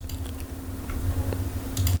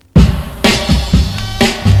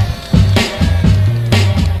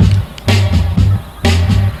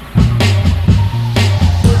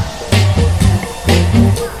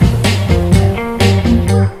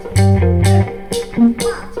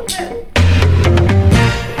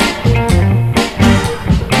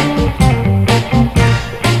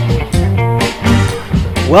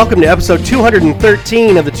Welcome to episode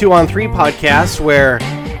 213 of the 2 on 3 podcast, where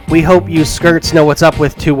we hope you skirts know what's up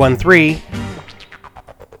with 213,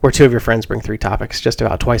 where two of your friends bring three topics just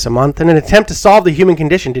about twice a month in an attempt to solve the human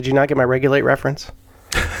condition. Did you not get my regulate reference?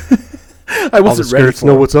 I wasn't ready for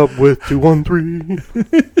know what's up with 213.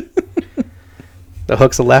 The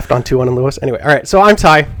hooks are left on 2-1 and Lewis. Anyway, all right, so I'm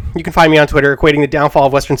Ty. You can find me on Twitter equating the downfall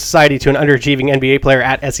of Western society to an underachieving NBA player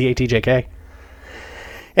at SEATJK.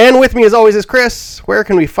 And with me, as always, is Chris. Where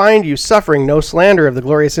can we find you suffering no slander of the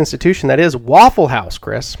glorious institution that is Waffle House,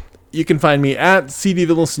 Chris? You can find me at CD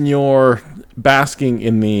Villasenor, basking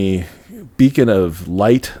in the beacon of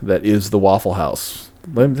light that is the Waffle House.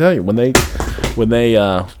 Let me tell you, when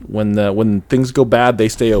things go bad, they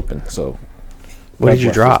stay open. So, what did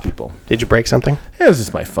you drop? People. Did you break something? Yeah, it's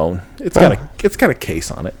just my phone. It's got a case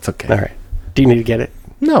on it. It's okay. All right. Do you need to get it?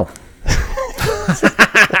 No.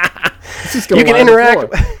 You can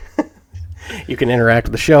interact. You can interact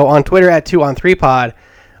with the show on Twitter at 2on3pod,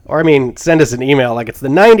 or send us an email like it's the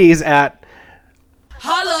 90s at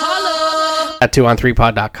at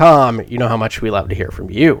 2on3pod.com. You know how much we love to hear from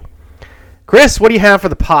you. Chris, what do you have for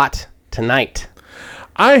the pot tonight?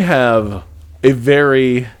 I have I'm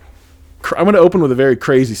going to open with a very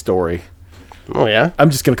crazy story. Oh yeah,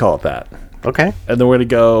 I'm just going to call it that. Okay. And then we're going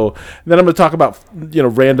to go. And then I'm going to talk about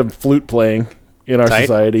random flute playing in our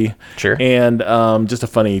society. Sure. And just a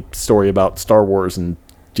funny story about Star Wars and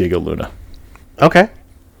Diego Luna. Okay.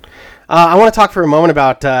 I want to talk for a moment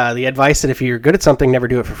about the advice that if you're good at something, never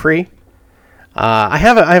do it for free. I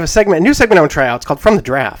have a new segment I want to try out. It's called From the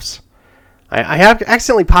Drafts. I have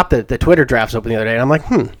accidentally popped the Twitter drafts open the other day, and I'm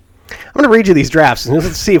like, I'm going to read you these drafts, and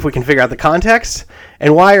let's see if we can figure out the context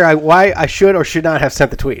and why I should or should not have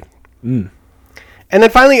sent the tweet. And then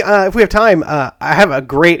finally, if we have time, I have a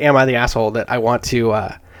great Am I the Asshole that I want to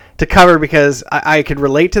cover because I could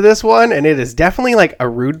relate to this one, and it is definitely like a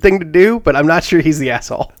rude thing to do, but I'm not sure he's the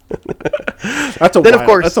asshole.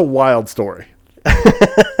 That's a wild story.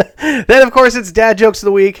 Then, of course, it's Dad Jokes of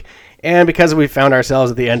the Week, and because we found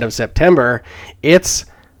ourselves at the end of September, it's,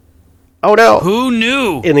 oh no. Who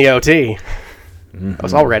knew? In the OT. I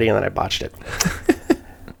was all ready, and then I botched it.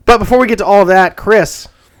 But before we get to all of that, Chris,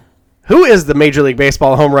 who is the Major League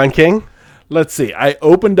Baseball home run king? Let's see. I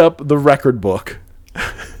opened up the record book,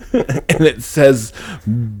 and it says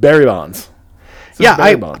Barry Bonds.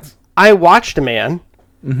 I watched a man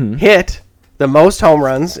hit the most home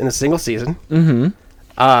runs in a single season.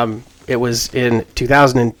 It was in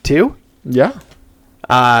 2002. Yeah.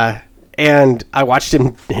 And I watched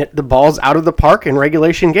him hit the balls out of the park in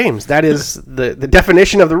regulation games. That is the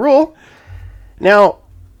definition of the rule. Now,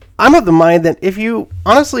 I'm of the mind that if you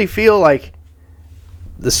honestly feel like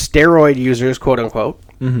the steroid users, quote unquote,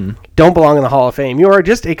 don't belong in the Hall of Fame, you are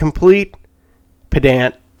just a complete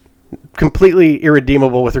pedant, completely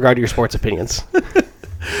irredeemable with regard to your sports opinions.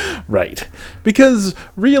 Right. Because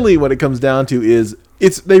really what it comes down to is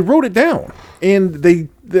they wrote it down and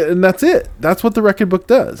that's it. That's what the record book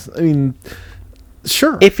does. I mean,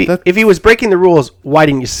 sure. If he was breaking the rules, why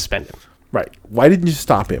didn't you suspend him? Right. Why didn't you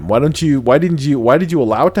stop him? Why did you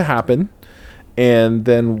allow it to happen? And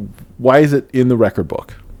then why is it in the record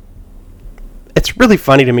book? It's really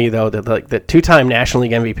funny to me though that the two-time National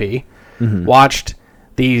League MVP watched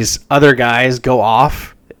these other guys go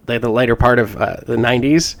off the later part of the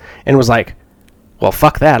 90s and was like, well,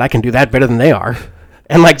 fuck that. I can do that better than they are.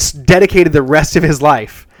 And dedicated the rest of his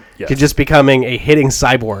life to just becoming a hitting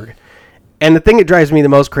cyborg. And the thing that drives me the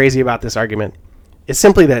most crazy about this argument is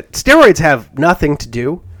simply that steroids have nothing to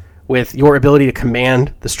do with your ability to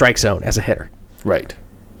command the strike zone as a hitter. Right.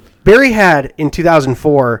 Barry had, in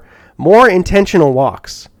 2004, more intentional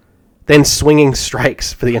walks than swinging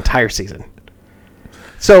strikes for the entire season.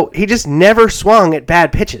 So he just never swung at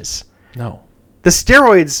bad pitches. No. The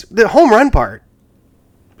steroids, the home run part,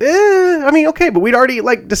 okay, but we'd already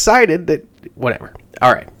decided that whatever.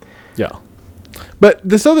 All right. Yeah. But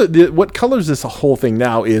what colors this whole thing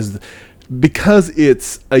now is because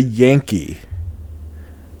it's a Yankee.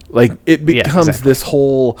 It becomes this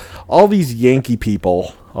whole, all these Yankee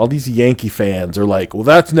people, all these Yankee fans are like, well,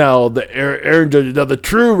 that's now the Aaron Judge, now the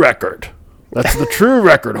true record. That's the true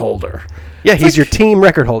record holder. Yeah, he's your team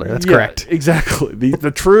record holder. That's correct. Exactly. The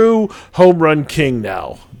true home run king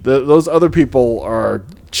now. Those other people are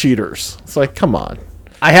cheaters. It's like, come on.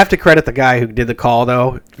 I have to credit the guy who did the call,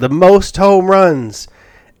 though. The most home runs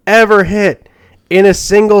ever hit in a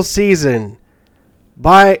single season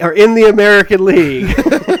in the American League.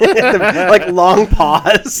 Long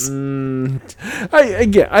pause.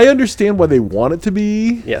 I understand why they want it to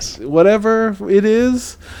be. Yes. Whatever it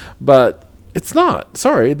is, but it's not.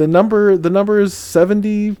 Sorry, the number is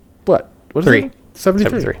 70. What? What is Three. it?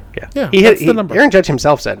 73. Yeah. That's the number. Aaron Judge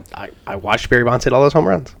himself said, I watched Barry Bonds hit all those home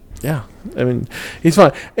runs. Yeah. I mean, he's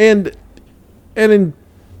fine. And in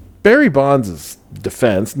Barry Bonds'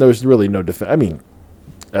 defense, there's really no defense. I mean,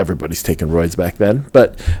 everybody's taking roids back then,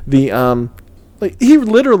 but he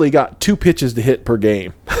literally got 2 pitches to hit per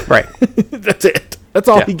game. Right. That's it. That's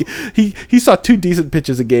all he saw 2 decent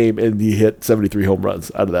pitches a game, and he hit 73 home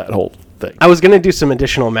runs out of that whole thing. I was going to do some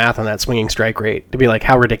additional math on that swinging strike rate to be like,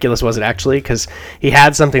 how ridiculous was it actually? Because he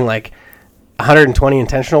had something like 120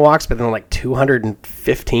 intentional walks, but then like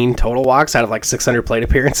 215 total walks out of like 600 plate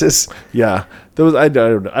appearances. Yeah, there was. I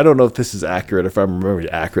don't know if this is accurate, if I'm remembering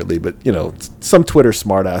it accurately, but some Twitter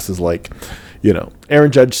smartass is like,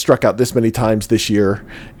 Aaron Judge struck out this many times this year,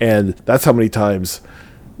 and that's how many times,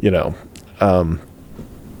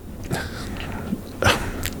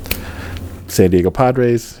 San Diego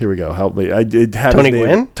Padres. Here we go. Help me. It had Tony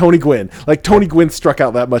Gwynn? Tony Gwynn. Like Tony Gwynn struck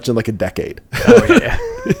out that much in like a decade. Oh yeah.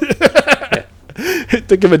 It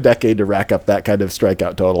took him a decade to rack up that kind of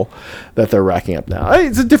strikeout total that they're racking up now.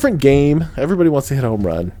 It's a different game. Everybody wants to hit a home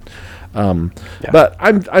run. But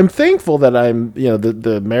I'm thankful that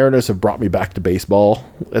the Mariners have brought me back to baseball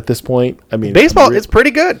at this point. I mean, baseball is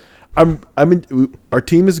pretty good. Our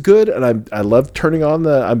team is good, and I love turning on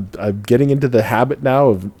I'm getting into the habit now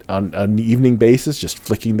of on an evening basis just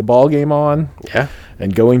flicking the ball game on,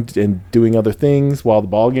 and going and doing other things while the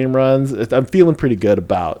ball game runs. I'm feeling pretty good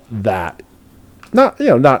about that. Not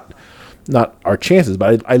our chances,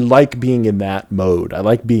 but I like being in that mode. I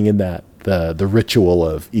like being in that the ritual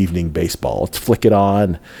of evening baseball. Let's flick it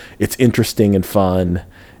on. It's interesting and fun,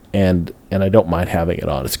 and I don't mind having it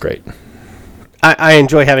on. It's great. I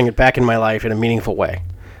enjoy having it back in my life in a meaningful way.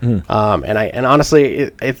 And honestly,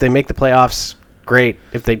 if they make the playoffs, great.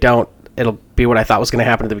 If they don't, it'll be what I thought was going to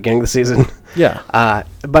happen at the beginning of the season. Yeah.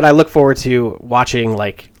 But I look forward to watching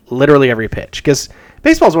like literally every pitch, because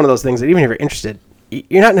baseball is one of those things that even if you're interested,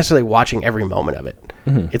 you're not necessarily watching every moment of it.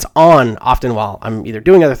 Mm-hmm. It's on often while I'm either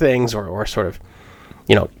doing other things or sort of,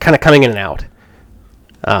 kind of coming in and out.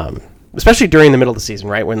 Especially during the middle of the season,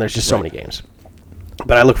 right, when there's just so many games.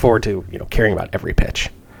 But I look forward to caring about every pitch.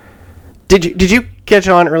 Did you catch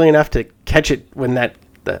on early enough to catch it when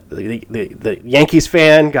the Yankees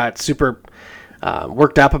fan got super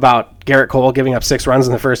worked up about Garrett Cole giving up 6 runs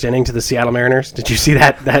in the first inning to the Seattle Mariners? Did you see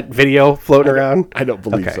that video floating around? I don't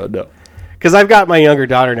believe so. No. Because I've got my younger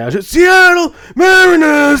daughter now. She's, Seattle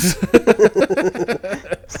Mariners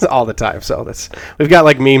all the time. So we've got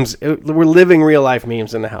like memes. We're living real life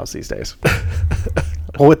memes in the house these days.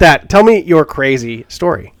 Well, with that, tell me your crazy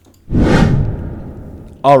story.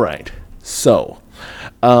 All right. So,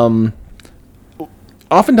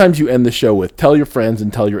 oftentimes you end the show with tell your friends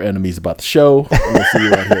and tell your enemies about the show. And we'll see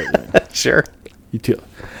you right here at the end. Sure. You too.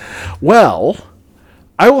 Well,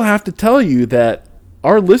 I will have to tell you that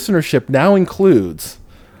our listenership now includes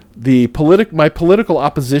my political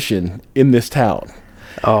opposition in this town.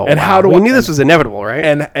 Oh, and wow. How do we knew this was inevitable, right?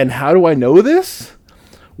 And how do I know this?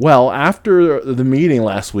 Well, after the meeting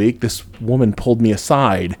last week, this woman pulled me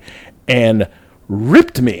aside and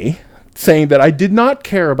ripped me, saying that I did not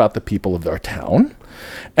care about the people of our town,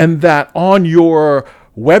 and that on your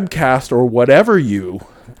webcast or whatever you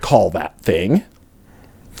call that thing,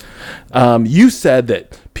 you said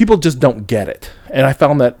that people just don't get it. And I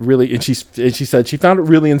found that really, and she said she found it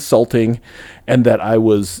really insulting, and that I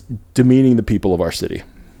was demeaning the people of our city.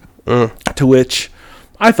 To which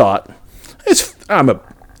I thought,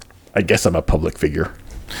 I guess I'm a public figure,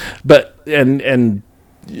 but at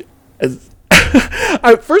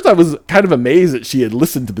first I was kind of amazed that she had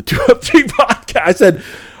listened to the 2-on-3 podcast. I said,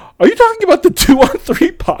 "Are you talking about the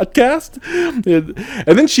 2-on-3 podcast?"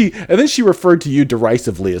 And then she referred to you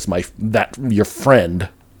derisively as your friend,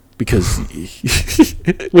 because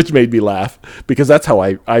which made me laugh, because that's how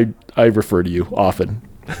I refer to you often.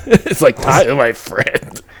 It's like, I'm my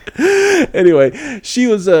friend. Anyway,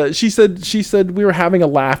 she said we were having a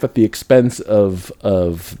laugh at the expense of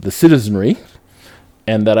the citizenry,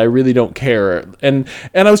 and that I really don't care. And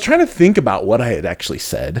I was trying to think about what I had actually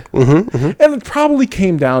said. And it probably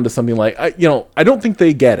came down to something like, I don't think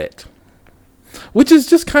they get it. Which is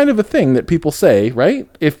just kind of a thing that people say, right?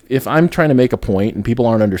 If I'm trying to make a point and people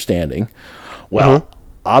aren't understanding, well,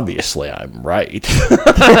 obviously I'm right.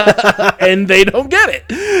 And they don't get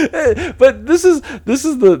it. But this is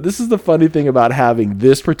the funny thing about having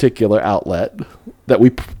this particular outlet that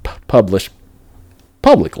we publish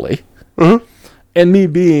publicly. And me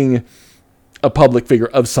being a public figure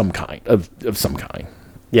of some kind, of some kind.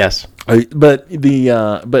 Yes. I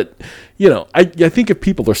think if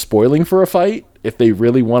people are spoiling for a fight, if they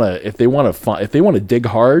want to dig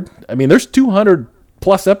hard, I mean, there's 200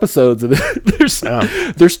 plus episodes of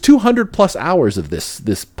it. There's 200 plus hours of this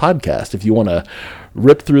podcast. If you want to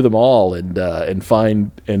rip through them all and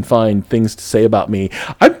find things to say about me,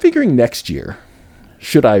 I'm figuring next year.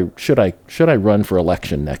 Should I run for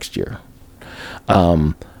election next year?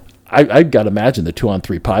 I've got to imagine the 2 on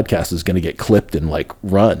 3 podcast is going to get clipped and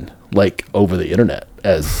run over the internet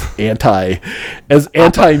as anti meme.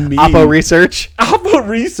 Oppo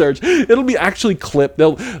research. It'll be actually clipped.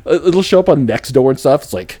 It'll show up on Nextdoor and stuff.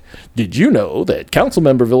 It's like, did you know that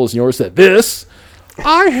Councilmember Villasenor said this?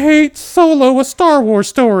 I hate Solo, a Star Wars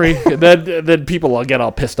story. And then people will get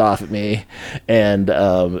all pissed off at me, and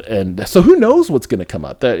so who knows what's going to come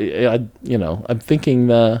up? I'm thinking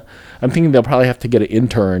they'll probably have to get an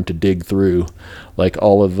intern to dig through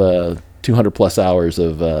all of 200 plus hours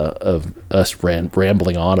of us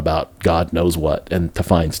rambling on about God knows what, and to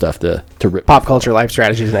find stuff to rip. Pop culture, life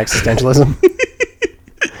strategies, and existentialism.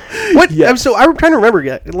 What? Yeah. So I'm trying to remember.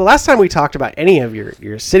 The last time we talked about any of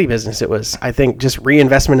your city business, it was, I think, just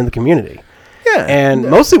reinvestment in the community. Yeah. And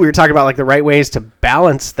mostly we were talking about the right ways to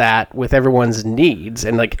balance that with everyone's needs.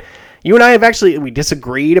 And you and I have we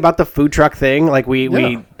disagreed about the food truck thing. I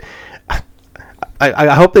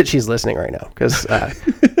hope that she's listening right now, because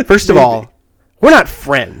first of all, we're not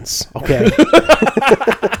friends, okay?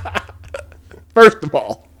 First of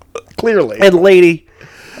all, clearly. And lady,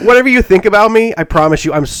 whatever you think about me, I promise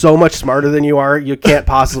you, I'm so much smarter than you are. You can't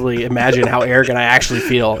possibly imagine how arrogant I actually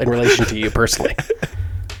feel in relation to you personally.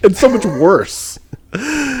 And so much worse.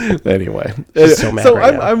 Anyway, so mad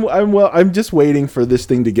right now. I'm just waiting for this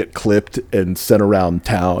thing to get clipped and sent around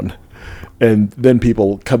town, and then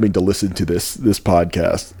people coming to listen to this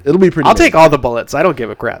podcast. It'll be pretty. I'll take all the bullets. I don't give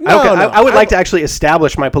a crap. I would like to actually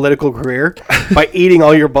establish my political career by eating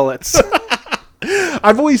all your bullets.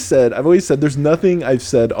 I've always said there's nothing I've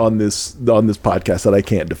said on this podcast that I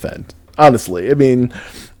can't defend. Honestly, I mean,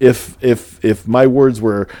 if my words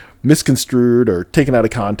were misconstrued or taken out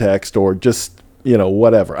of context or just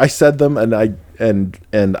whatever, I said them, and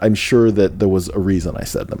I'm sure that there was a reason I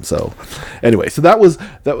said them. So anyway, so that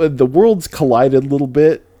the worlds collided a little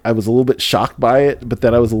bit. I was a little bit shocked by it, but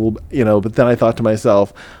then I was a little, but then I thought to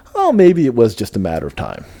myself, oh, maybe it was just a matter of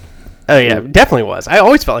time. Oh yeah, it definitely was. I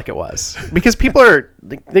always felt like it was, because people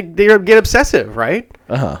they get obsessive, right?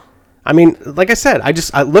 I mean, like I said,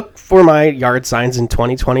 I look for my yard signs in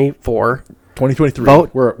 2024. 2023. Vote.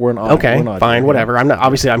 We're an odd. Okay, fine, whatever. I'm not.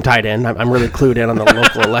 Obviously, I'm tied in. I'm really clued in on the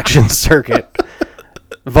local election circuit.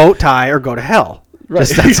 Vote, tie, or go to hell. Right.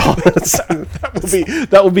 That's all.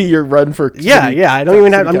 that will be your run for. Yeah. I don't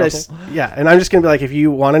even have. I'm just. Yeah, and I'm just gonna be like, if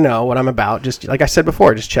you want to know what I'm about, just like I said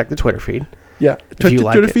before, just check the Twitter feed. Yeah,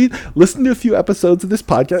 Twitter feed. Listen to a few episodes of this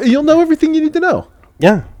podcast, and you'll know everything you need to know.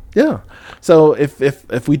 Yeah. So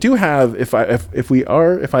if we do have if I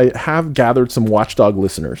have gathered some Watchdog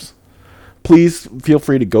listeners, please feel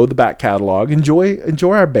free to go to the back catalog, enjoy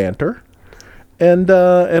our banter, and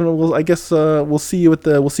we'll see you at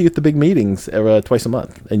the big meetings twice a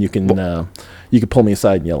month, and you can pull me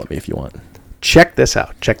aside and yell at me if you want. Check this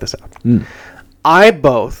out. I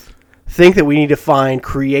both think that we need to find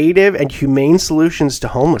creative and humane solutions to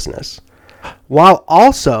homelessness while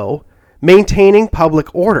also maintaining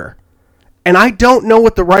public order. And I don't know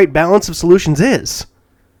what the right balance of solutions is.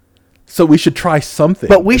 So we should try something.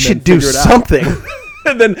 But we should do something.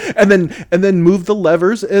 and then move the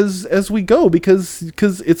levers as we go, because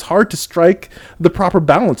it's hard to strike the proper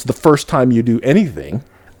balance the first time you do anything.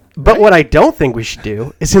 But what I don't think we should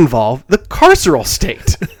do is involve the carceral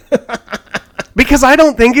state. Because I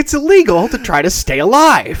don't think it's illegal to try to stay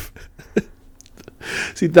alive.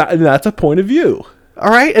 See, that's a point of view. All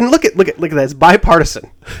right, and look at that. It's bipartisan.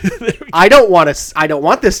 I don't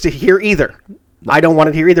want this to hear either. I don't want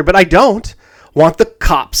it here either, but I don't want the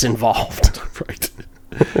cops involved. Right.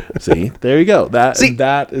 See, there you go. That is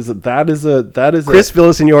Chris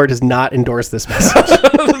Villasenor does not endorse this message.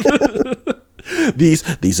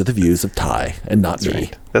 These are the views of Ty and not me.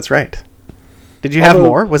 Right. That's right. Did you have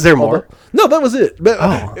more? Was there more? No, that was it. But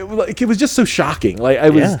it was just so shocking.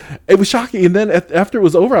 It was shocking. And then after it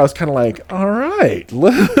was over, I was kind of like, all right, I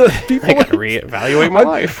got to reevaluate my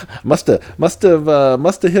life. Must have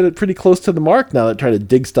hit it pretty close to the mark now that trying to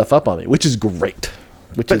dig stuff up on me, which is great.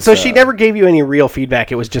 So she never gave you any real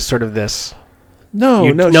feedback. It was just sort of this. No,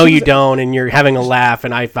 you don't, and you're having a laugh,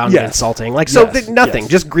 and I found it insulting. Nothing,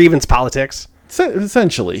 just grievance politics.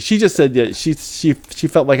 Essentially, she just said that she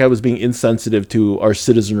felt like I was being insensitive to our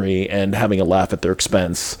citizenry and having a laugh at their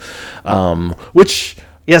expense, which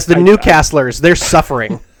yes, the Newcastlers, they're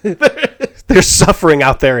suffering. They're suffering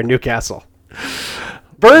out there in Newcastle.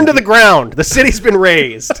 Burn to the ground. The city's been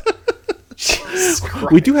razed.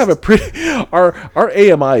 We do have a pretty our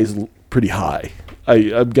AMI is pretty high.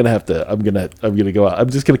 I'm gonna go out. I'm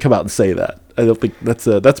just gonna come out and say that. I don't think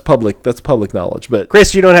that's public knowledge. But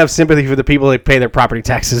Chris, you don't have sympathy for the people that pay their property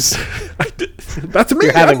taxes. That's me.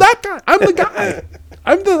 I'm that guy. I'm the guy.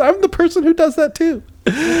 I'm the person who does that too.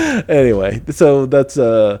 Anyway, so that's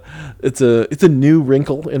it's a new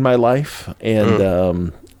wrinkle in my life, and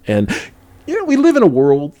we live in a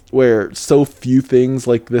world where so few things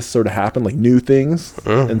like this sort of happen, like new things,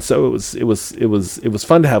 and so it was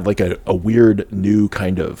fun to have like a weird new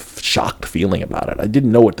kind of shocked feeling about it. I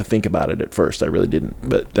didn't know what to think about it at first. I really didn't,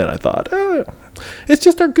 but then I thought, it's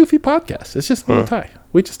just our goofy podcast. It's just Ty.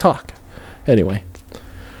 We just talk. Anyway,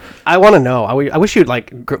 I want to know. I wish you'd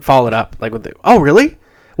like follow it up, like with the. Oh, really?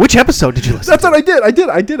 Which episode did you listen That's to? What I did.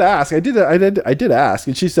 I did ask. I did ask,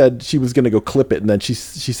 and she said she was going to go clip it, and then she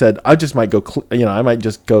said I just might go. I might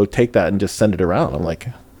just go take that and just send it around. I'm like,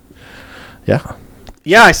 yeah.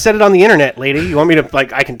 Yeah, I said it on the internet, lady. You want me to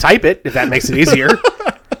I can type it if that makes it easier.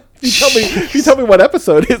 You tell me what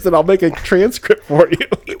episode it is, and I'll make a transcript for you.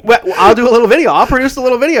 Well, I'll do a little video. I'll produce a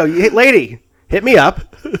little video. Lady, hit me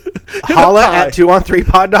up. Holla at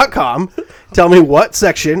 2on3pod.com. Tell me what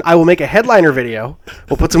section. I will make a headliner video.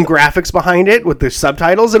 We'll put some graphics behind it with the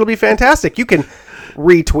subtitles. It'll be fantastic. You can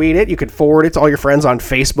retweet it. You can forward it to all your friends on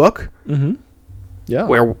Facebook. Mm-hmm.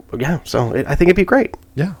 Yeah. So I think it'd be great.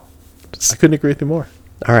 Yeah. I couldn't agree with you more.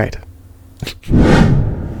 All right.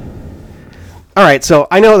 All right. So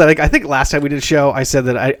I know that I think last time we did a show, I said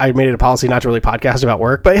that I made it a policy not to really podcast about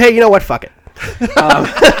work. But hey, you know what? Fuck it.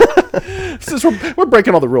 Since we're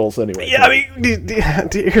breaking all the rules anyway. Yeah, I mean,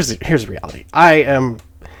 here's the reality.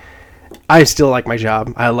 I still like my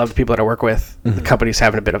job. I love the people that I work with. Mm-hmm. The company's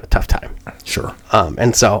having a bit of a tough time. Sure.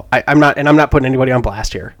 And so I'm not putting anybody on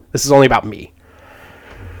blast here. This is only about me.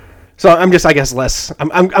 So I'm just, I guess,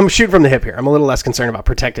 I'm shooting from the hip here. I'm a little less concerned about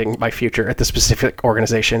protecting my future at the specific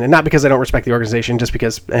organization, and not because I don't respect the organization, just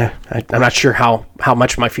because I'm not sure how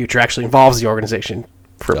much my future actually involves the organization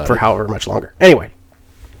for however much longer. Anyway,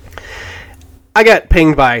 I got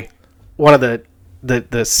pinged by one of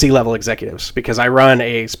the C-level executives because I run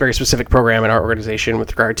a very specific program in our organization with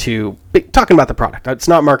regard to talking about the product. It's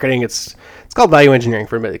not marketing. It's called value engineering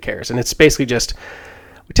for anybody that cares, and it's basically just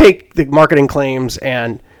we take the marketing claims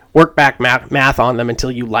and work back math on them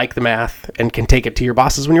until you like the math and can take it to your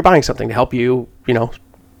bosses when you're buying something to help you,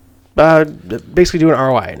 basically do an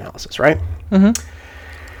ROI analysis, right? Mm-hmm.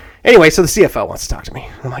 Anyway, so the CFO wants to talk to me.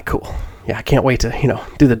 I'm like, cool. Yeah, I can't wait to,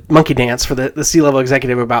 do the monkey dance for the C-level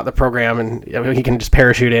executive about the program, and he can just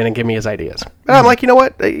parachute in and give me his ideas. And I'm like, you know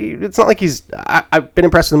what? It's not like I've been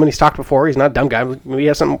impressed with him when he's talked before. He's not a dumb guy. Maybe he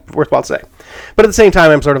has something worthwhile to say. But at the same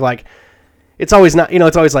time, I'm sort of like, it's always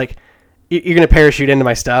like, you're going to parachute into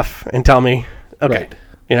my stuff and tell me, okay,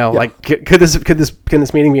 right. Like, can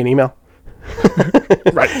this meeting be an email?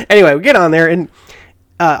 Right. Anyway, we get on there, and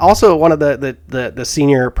also one of the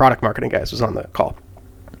senior product marketing guys was on the call,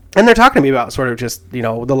 and they're talking to me about sort of just the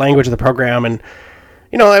language of the program, and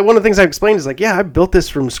one of the things I explained is like, yeah, I built this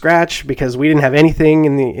from scratch because we didn't have anything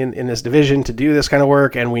in this division to do this kind of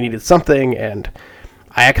work, and we needed something, and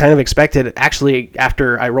I kind of expected, actually,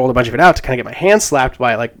 after I rolled a bunch of it out, to kind of get my hands slapped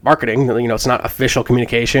by like marketing. It's not official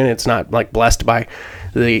communication. It's not like blessed by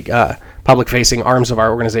the public-facing arms of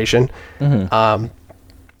our organization. Mm-hmm.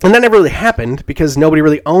 And that never really happened because nobody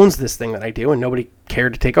really owns this thing that I do, and nobody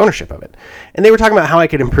cared to take ownership of it. And they were talking about how I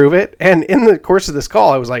could improve it. And in the course of this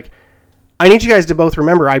call, I was like, I need you guys to both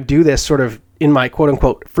remember I do this sort of in my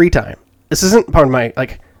quote-unquote free time. This isn't part of my,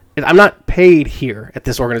 I'm not paid here at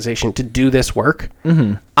this organization to do this work.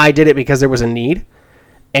 Mm-hmm. I did it because there was a need,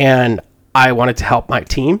 and I wanted to help my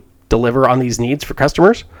team deliver on these needs for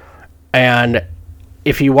customers. And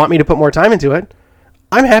if you want me to put more time into it,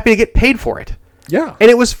 I'm happy to get paid for it. Yeah.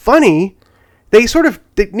 And it was funny.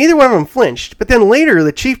 Neither one of them flinched. But then later,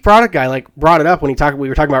 the chief product guy brought it up when we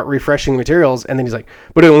were talking about refreshing the materials, and then he's like,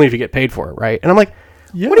 "But only if you get paid for it, right?" And I'm like,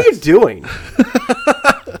 yes. What are you doing?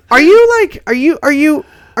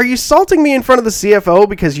 Are you salting me in front of the CFO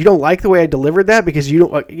because you don't like the way I delivered that? Because you're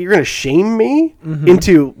going to shame me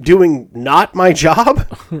into doing not my job?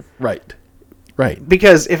 Right.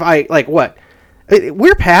 Because if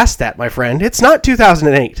we're past that, my friend. It's not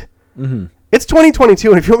 2008. Mm-hmm. It's 2022,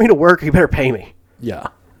 and if you want me to work, you better pay me. Yeah.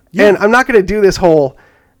 And I'm not going to do this whole,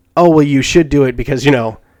 oh, well, you should do it because,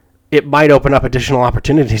 it might open up additional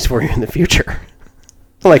opportunities for you in the future.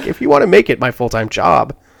 If you want to make it my full-time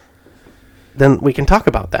job, then we can talk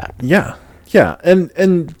about that. Yeah. Yeah.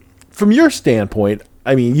 And from your standpoint,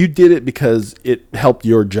 I mean, you did it because it helped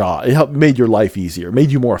your job. It made your life easier,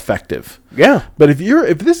 made you more effective. Yeah. But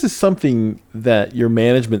if this is something that your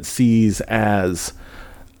management sees as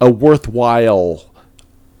a worthwhile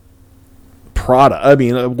product, I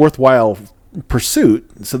mean, a worthwhile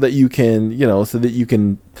pursuit, so that you can,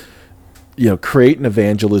 create an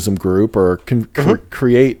evangelism group or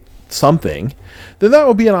create something, then that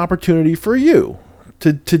will be an opportunity for you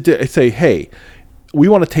to say, hey, we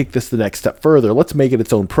want to take this the next step further. Let's make it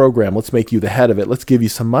its own program. Let's make you the head of it. Let's give you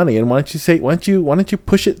some money. And why don't you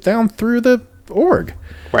push it down through the org?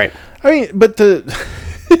 Right. I mean, but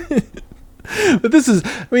but this is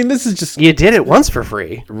just, you did it once for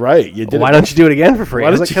free, right? You did. Why don't you do it again for free?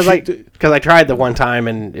 Because I tried the one time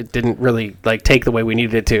and it didn't really take the way we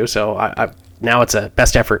needed it to. So I now it's a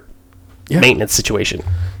best effort maintenance situation,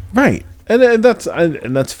 right? And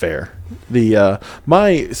that's fair.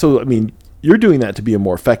 You're doing that to be a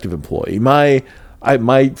more effective employee. My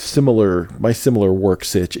similar work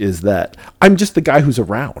sitch is that I'm just the guy who's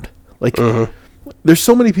around. There's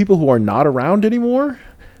so many people who are not around anymore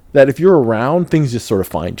that if you're around, things just sort of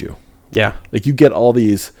find you. Yeah. Like you get all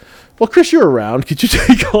these, well, Chris, you're around. Could you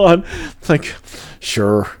take on? It's like,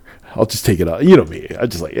 sure, I'll just take it on. You know me. I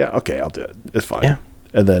just yeah, okay, I'll do it. It's fine. Yeah.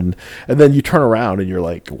 And then you turn around and you're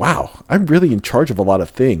like, wow, I'm really in charge of a lot of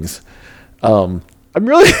things. I'm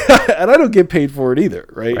really, and I don't get paid for it either,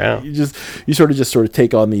 right? Wow. You sort of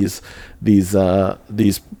take on these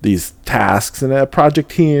tasks, and a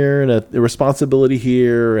project here, and a responsibility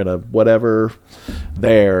here, and a whatever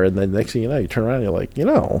there, and then next thing you know, you turn around and you're like,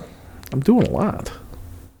 I'm doing a lot.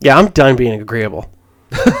 Yeah, I'm done being agreeable.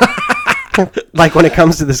 When it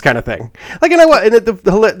comes to this kind of thing, and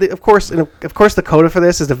of course, the coda for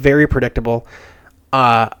this is a very predictable.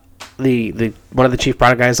 The one of the chief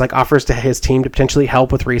product guys offers to his team to potentially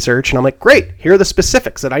help with research, and I'm like, great, here are the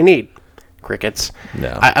specifics that I need. Crickets.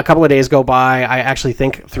 No. A couple of days go by, I actually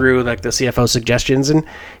think through the CFO suggestions, and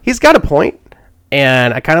he's got a point,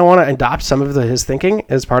 and I kind of want to adopt some of his thinking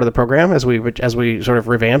as part of the program as we sort of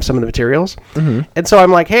revamp some of the materials. Mm-hmm. And so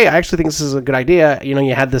I'm like, hey, I actually think this is a good idea. You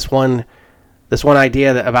had this one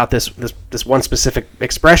idea about this one specific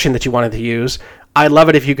expression that you wanted to use. I'd love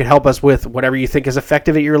it if you could help us with whatever you think is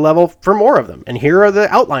effective at your level for more of them. And here are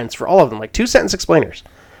the outlines for all of them, 2-sentence explainers.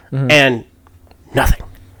 Mm-hmm. And nothing.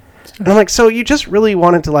 And I'm like, so you just really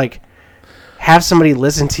wanted to have somebody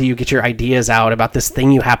listen to you, get your ideas out about this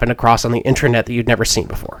thing you happened across on the internet that you'd never seen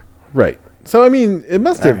before. Right. So, I mean, it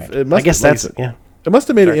must have, right. It must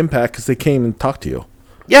have made an impact because they came and talked to you.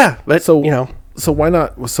 Yeah. But so why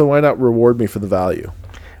not reward me for the value?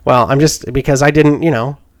 Well, because I didn't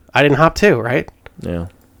hop too, right? Yeah.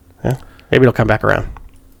 Maybe it'll come back around.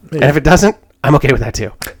 Maybe. And if it doesn't, I'm okay with that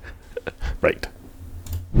too. Right.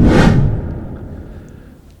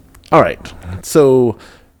 All right. So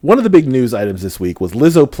one of the big news items this week was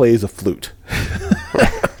Lizzo plays a flute.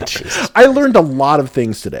 I learned a lot of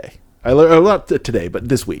things today. I learned a lot today, but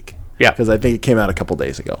this week. Yeah. Because I think it came out a couple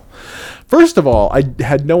days ago. First of all, I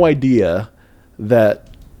had no idea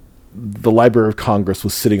that the Library of Congress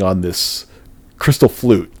was sitting on this crystal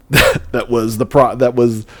flute that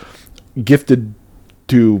was gifted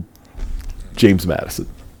to James Madison.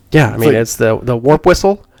 Yeah, I mean, it's the warp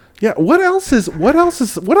whistle. Yeah, what else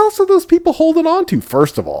are those people holding on to?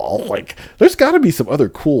 First of all, there's got to be some other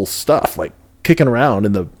cool stuff kicking around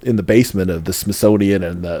in the basement of the Smithsonian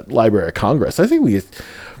and the Library of Congress. I think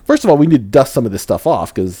first of all, we need to dust some of this stuff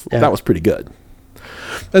off because that was pretty good.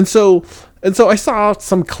 And so I saw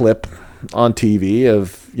some clip on TV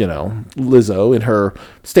of, Lizzo in her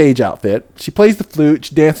stage outfit. She plays the flute.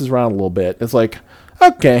 She dances around a little bit. It's like,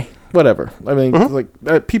 okay, whatever. I mean,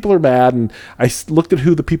 people are mad. And I looked at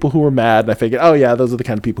who the people who were mad, and I figured, oh yeah, those are the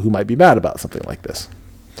kind of people who might be mad about something like this.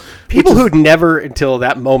 People who'd never until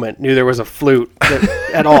that moment knew there was a flute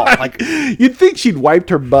at all. You'd think she'd wiped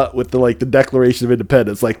her butt with the Declaration of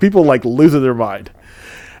Independence. People losing their mind.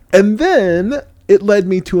 And then it led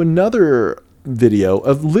me to another video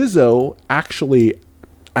of Lizzo actually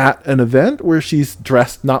at an event where she's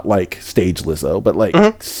dressed not like stage Lizzo, but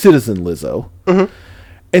citizen Lizzo. Mm-hmm.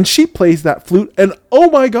 And she plays that flute, and oh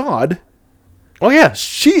my God. Oh yeah.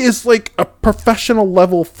 She is a professional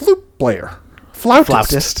level flute player.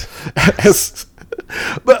 Flautist.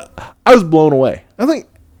 But I was blown away. I think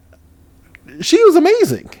she was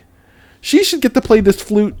amazing. She should get to play this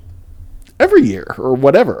flute every year or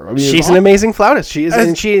whatever. I mean, she's an amazing flautist. She is,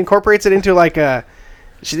 and she incorporates it into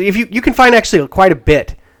if you can find actually quite a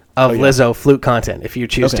bit of Lizzo flute content if you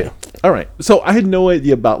choose to. All right. So I had no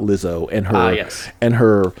idea about Lizzo and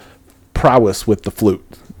her prowess with the flute.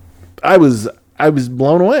 I was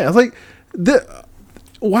blown away. I was like,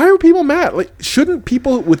 why are people mad? Like, shouldn't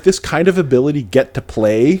people with this kind of ability get to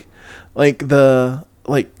play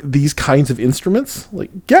these kinds of instruments?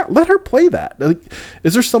 Like, yeah, let her play that. Like,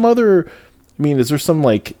 is there some other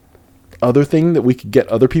other thing that we could get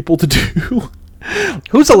other people to do?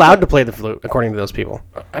 Who's allowed to play the flute according to those people?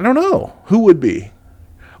 I don't know. Who would be?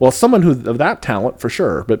 Well, someone who of that talent for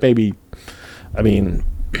sure, but maybe, I mean,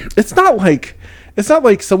 it's not like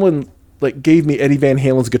someone like gave me Eddie Van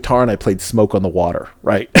Halen's guitar and I played Smoke on the Water,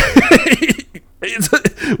 right?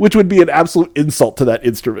 Which would be an absolute insult to that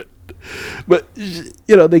instrument. But,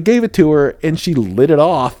 you know, they gave it to her and she lit it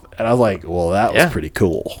off. And I was like, well, that was pretty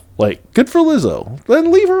cool. Like, good for Lizzo.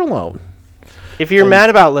 Then leave her alone. If you're mad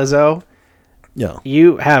about Lizzo, yeah,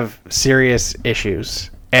 you have serious issues.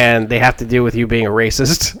 And they have to do with you being a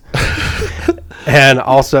racist. And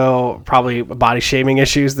also probably body shaming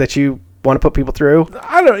issues that you want to put people through.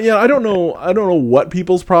 I don't know what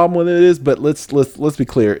people's problem with it is, but let's be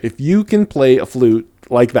clear. If you can play a flute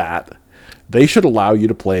like that, they should allow you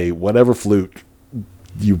to play whatever flute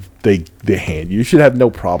they hand you. You should have no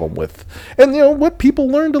problem with. And you know what, people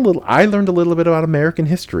learned I learned a little bit about American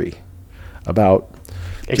history, about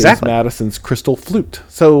James Madison's crystal flute.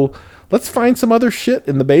 So let's find some other shit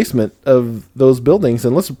in the basement of those buildings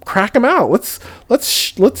and let's crack them out.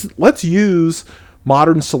 Let's use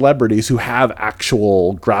modern celebrities who have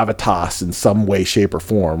actual gravitas in some way, shape, or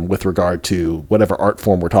form with regard to whatever art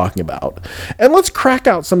form we're talking about. And let's crack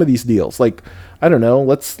out some of these deals. Like, I don't know,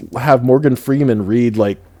 let's have Morgan Freeman read,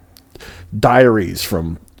 like, diaries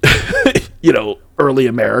from, you know, early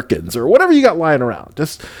Americans or whatever you got lying around.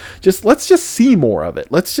 Just let's just see more of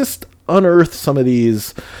it. Let's just unearth some of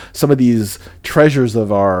these treasures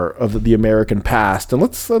of the American past, and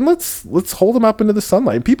let's hold them up into the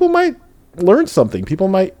sunlight. People might learn something. People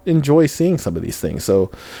might enjoy seeing some of these things. So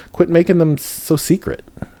quit making them so secret.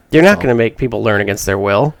 You're not going to make people learn against their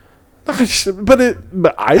will.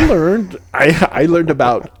 But I learned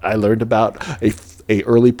about a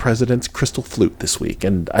early president's crystal flute this week,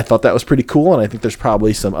 and I thought that was pretty cool. And I think there's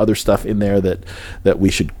probably some other stuff in there that we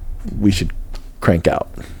should crank out.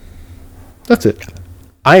 That's it.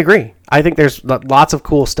 I agree. I think there's lots of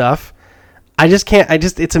cool stuff.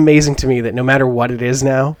 It's amazing to me that no matter what it is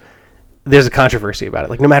now, there's a controversy about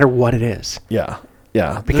it. Like, no matter what it is. Yeah.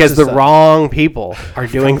 Because the wrong people are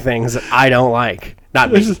doing things that I don't like.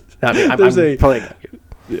 Not me.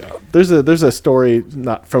 There's a story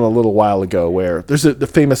not from a little while ago where there's the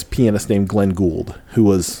famous pianist named Glenn Gould, who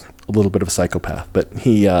was a little bit of a psychopath, but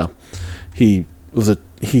he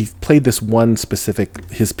played this one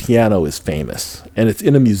specific. His piano is famous, and it's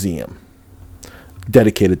in a museum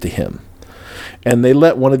dedicated to him. And they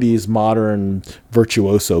let one of these modern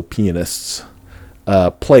virtuoso pianists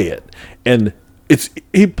play it, and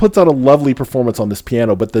he puts on a lovely performance on this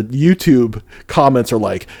piano. But the YouTube comments are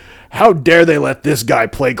like, "How dare they let this guy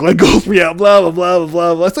play Glenn Gould's piano?" Blah blah blah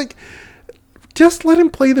blah blah. It's like, just let him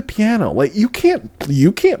play the piano. Like, you can't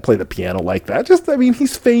play the piano like that.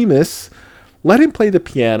 He's famous. Let him play the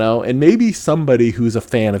piano, and maybe somebody who's a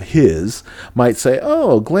fan of his might say,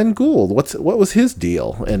 "Oh, Glenn Gould, what was his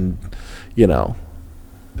deal?" And, you know,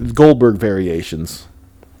 Goldberg variations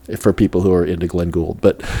for people who are into Glenn Gould.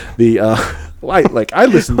 But the I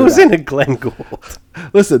listened to Who's into Glenn Gould?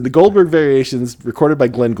 Listen, the Goldberg variations recorded by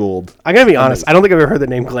Glenn Gould. I gotta be honest, I don't think I've ever heard the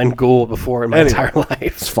name Glenn Gould before in my entire life.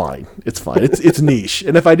 It's fine. It's niche.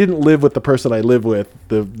 And if I didn't live with the person I live with,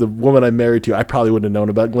 the woman I'm married to, I probably wouldn't have known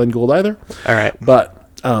about Glenn Gould either. All right. But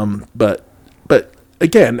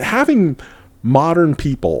again, having modern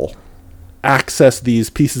people access these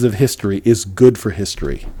pieces of history is good for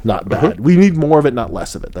history, not bad. We need more of it, not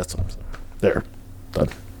less of it. That's what I'm saying. There. Done.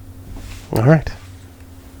 All right.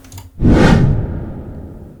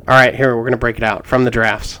 All right, here, we're going to break it out from the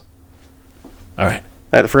drafts. All right.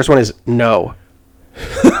 The first one is no.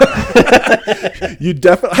 You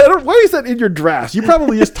definitely. Why is that in your drafts? You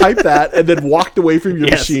probably just typed that and then walked away from your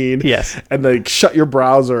machine. Yes. And then shut your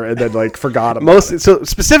browser and then forgot about it. So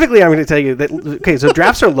specifically, I'm going to tell you that. Okay, so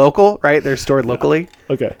drafts are local, right? They're stored locally.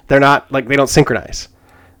 Okay. They're not they don't synchronize.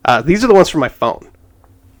 These are the ones from my phone.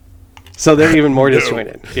 So they're even more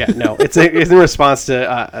disjointed. Yeah, no. It's in response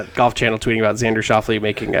to a Golf Channel tweeting about Xander Schauffele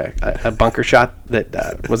making a bunker shot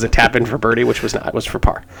that was a tap in for birdie, which was not. It was for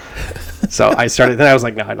par. So I started. Then I was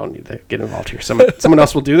like, no, I don't need to get involved here. Someone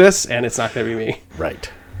else will do this, and it's not going to be me. Right.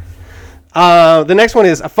 The next one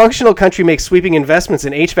is a functional country makes sweeping investments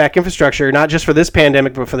in HVAC infrastructure, not just for this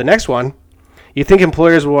pandemic, but for the next one. You think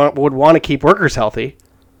employers would want to keep workers healthy?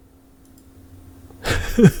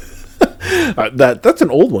 That's an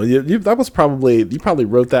old one. You probably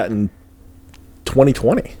wrote that in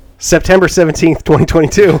 2020. September 17th,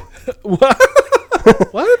 2022. What?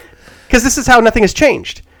 What? Because this is how nothing has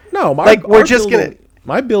changed. No, we're just gonna.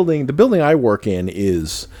 My building, the building I work in,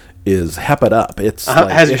 is HEPA'd up. It's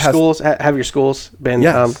have your schools been?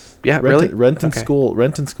 Yes. Really? Renton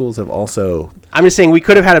schools have also. I'm just saying we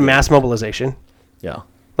could have had a mass mobilization. Yeah.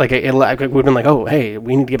 Like we've been like, oh, hey,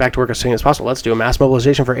 we need to get back to work as soon as possible. Let's do a mass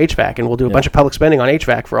mobilization for HVAC, and we'll do a bunch of public spending on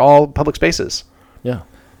HVAC for all public spaces. Yeah.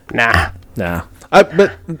 Nah.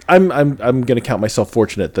 But I'm going to count myself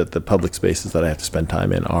fortunate that the public spaces that I have to spend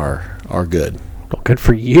time in are good. Well, good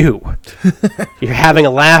for you. You're having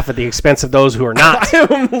a laugh at the expense of those who are not.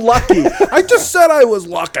 I'm lucky. I just said I was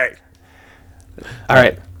lucky. All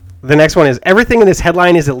right. The next one is everything in this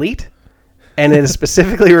headline is elite, and it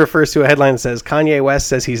specifically refers to a headline that says Kanye West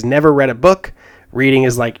says he's never read a book. Reading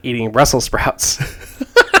is like eating Brussels sprouts.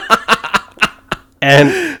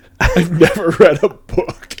 And I've never read a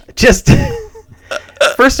book. Just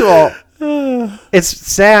first of all, it's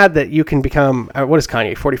sad that you can become what is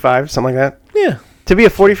Kanye, 45, something like that? Yeah. To be a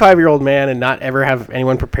 45-year-old man and not ever have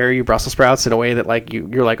anyone prepare you Brussels sprouts in a way that like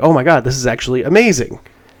you're like, oh my god, this is actually amazing.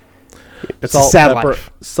 It's a sad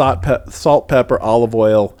life. Salt, pepper, olive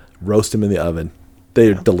oil, roast them in the oven.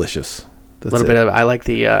 They're delicious. A little bit of I like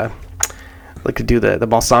to do the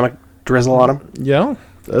balsamic drizzle on them. Yeah,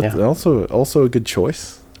 that's also a good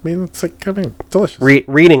choice. I mean, it's like delicious.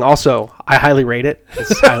 Reading also, I highly rate it.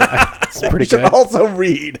 It's pretty good. You should also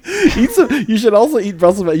read. You should also eat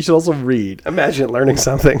Brussels sprouts. You should also read. Imagine learning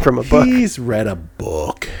something from a book. He's read a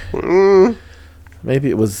book. Maybe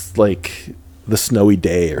it was like The Snowy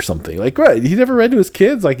Day or something. Like, right? He never read to his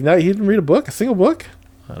kids. Like, now he didn't read a single book.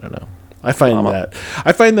 I don't know. I find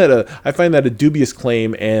that a dubious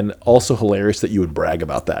claim, and also hilarious that you would brag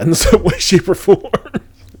about that in some way, shape, or form.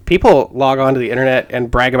 People log on to the internet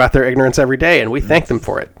and brag about their ignorance every day, and we thank them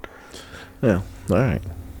for it. Yeah. All right.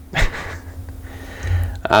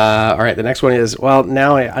 All right. The next one is, well,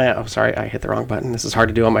 now I'm sorry, I hit the wrong button. This is hard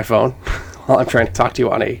to do on my phone while I'm trying to talk to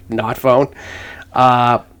you on a not phone.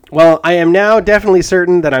 Well, I am now definitely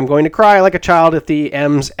certain that I'm going to cry like a child if the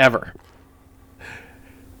M's ever.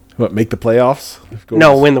 What, make the playoffs?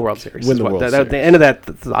 No, win the World Series. Win the World Series. The end of that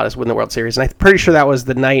thought is win the World Series. And I'm pretty sure that was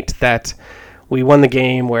the night that we won the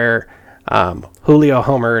game where Julio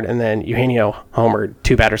homered and then Eugenio homered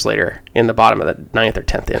 2 batters later in the bottom of the 9th or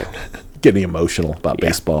 10th inning. Getting emotional about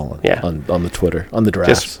baseball on the Twitter, on the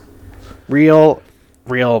drafts. Just real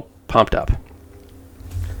pumped up.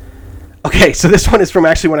 Okay, so this one is from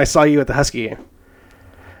actually when I saw you at the Husky game.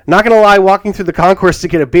 Not going to lie, walking through the concourse to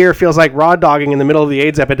get a beer feels like raw dogging in the middle of the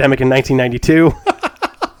AIDS epidemic in 1992.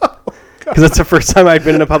 Because that's the first time I'd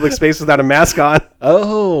been in a public space without a mask on.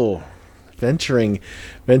 Oh, venturing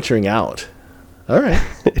out. All right.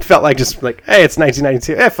 It felt like just like, hey, it's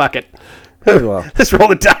 1992. Fuck it. Well, let's roll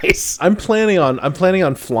the dice. I'm planning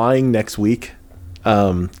on flying next week,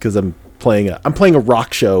 because I'm playing a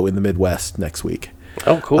rock show in the Midwest next week.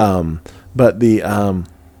 Oh, cool. But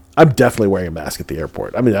I'm definitely wearing a mask at the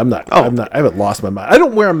airport. I mean, I haven't lost my mind. I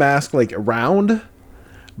don't wear a mask like around,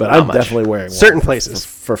 but I'm definitely wearing one certain places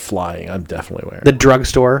for flying. I'm definitely wearing the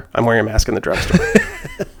drugstore. I'm wearing a mask in the drugstore.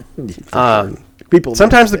 People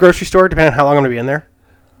sometimes the grocery store, depending on how long I'm going to be in there.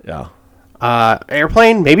 Yeah.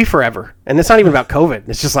 Airplane, maybe forever. And it's not even about COVID.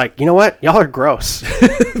 It's just like, you know what? Y'all are gross.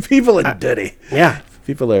 People are dirty. Yeah.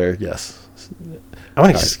 People are, yes.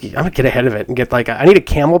 I'm gonna get ahead of it and get I need a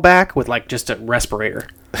Camelback with like just a respirator.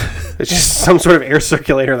 It's just some sort of air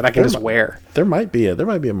circulator that I can just wear. There might be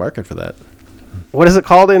a market for that. What is it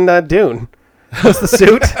called in Dune? What's the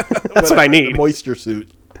suit? That's what I need. The moisture suit.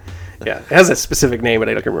 Yeah, it has a specific name, but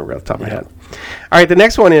I don't remember off the top of my head. All right, the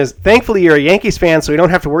next one is, thankfully you're a Yankees fan, so you don't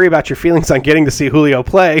have to worry about your feelings on getting to see Julio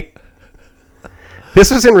play. This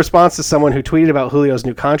was in response to someone who tweeted about Julio's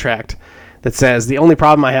new contract that says, the only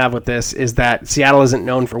problem I have with this is that Seattle isn't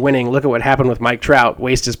known for winning. Look at what happened with Mike Trout.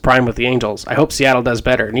 Waste his prime with the Angels. I hope Seattle does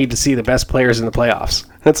better. Need to see the best players in the playoffs.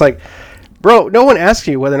 And it's like, bro, no one asks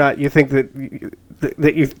you whether or not you think no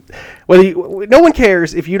one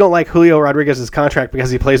cares if you don't like Julio Rodriguez's contract because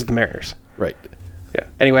he plays with the Mariners. Right. Yeah.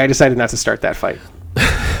 Anyway, I decided not to start that fight.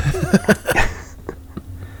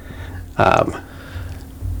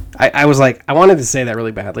 I was like, I wanted to say that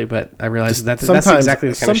really badly, but I realized that's exactly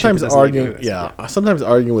the kind of shit that arguing. Yeah, sometimes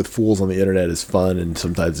arguing with fools on the internet is fun, and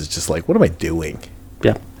sometimes it's just like, what am I doing?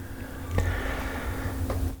 Yeah.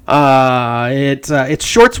 It's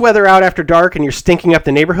shorts weather out after dark, and you're stinking up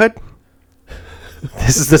the neighborhood.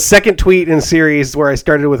 This is the second tweet in the series where I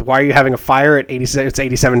started with, why are you having a fire at 87? It's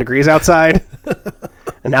 87 degrees outside,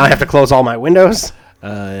 and now I have to close all my windows.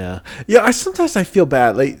 Yeah. Sometimes I feel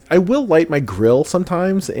bad. Like, I will light my grill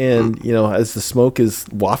sometimes, and as the smoke is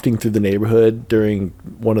wafting through the neighborhood during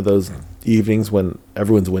one of those evenings when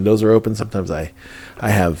everyone's windows are open, sometimes I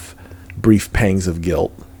have brief pangs of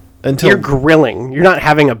guilt. Until you're grilling, you're not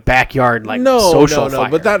having a backyard social fire.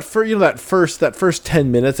 But that first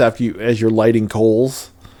 10 minutes as you're lighting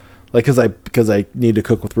coals, like because I need to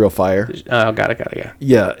cook with real fire. Oh, got it, yeah.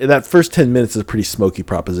 Yeah, that first 10 minutes is a pretty smoky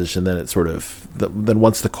proposition. Then it then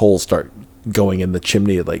once the coals start going in the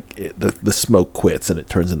chimney, the smoke quits and it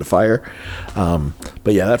turns into fire.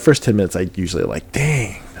 But yeah, that first 10 minutes I usually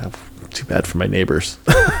dang, too bad for my neighbors.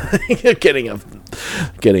 getting a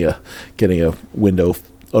window,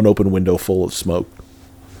 an open window full of smoke.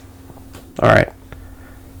 All right,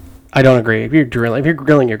 I don't agree. If you're grilling, you're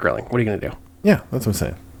grilling. What are you going to do? Yeah, that's what I'm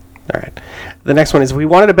saying. All right. The next one is: if we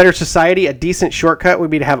wanted a better society, a decent shortcut would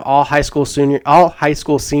be to have all high school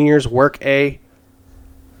seniors work a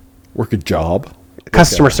job.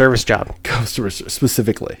 Customer service job.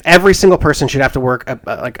 Specifically. Every single person should have to work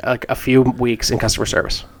a few weeks in customer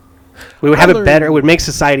service. We would have it would make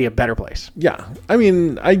society a better place. Yeah. I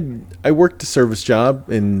mean, I worked a service job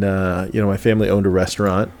and my family owned a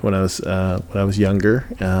restaurant when I was younger.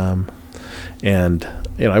 And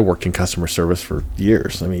I worked in customer service for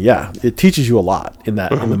years. I mean, yeah, it teaches you a lot in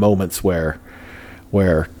the moments where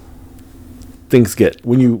things get,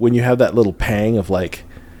 when you have that little pang of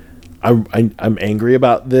I'm angry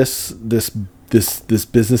about this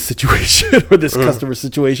business situation or this customer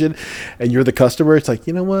situation, and you're the customer. It's like,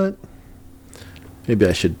 you know what? Maybe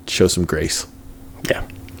I should show some grace. Yeah.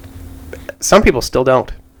 Some people still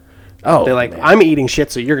don't. Oh, they're like, man, I'm eating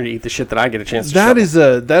shit, so you're going to eat the shit that I get a chance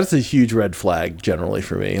to. That's a huge red flag generally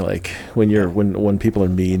for me. Like when people are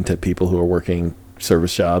mean to people who are working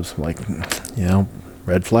service jobs, I'm like,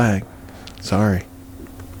 red flag. Sorry.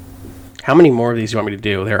 How many more of these do you want me to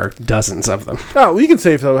do? There are dozens of them. Oh, well, you can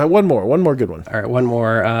save one more good one. All right, one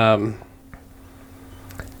more.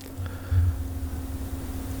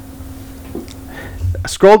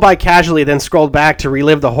 Scrolled by casually, then scrolled back to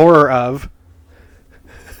relive the horror of.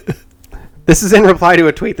 This is in reply to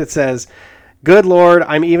a tweet that says, "Good Lord,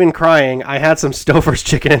 I'm even crying. I had some Stouffer's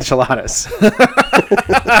chicken enchiladas."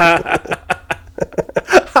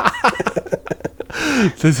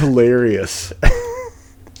 That's hilarious.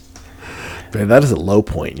 Man, that is a low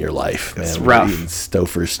point in your life, man. It's rough. Eating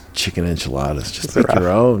Stouffer's chicken enchiladas. Just make your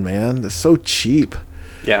own, man. They're so cheap.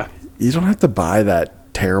 Yeah. You don't have to buy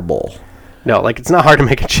that terrible. No, it's not hard to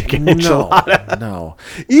make a chicken enchilada. No.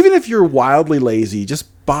 Even if you're wildly lazy, just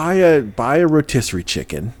buy a rotisserie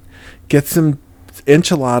chicken, get some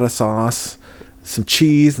enchilada sauce, some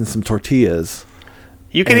cheese, and some tortillas.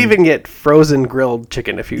 You could even get frozen grilled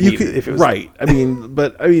chicken if you need it. If it was right.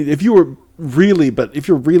 If you're really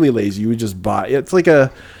lazy, you would just buy. It's like you're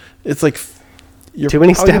too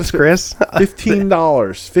many steps, Chris.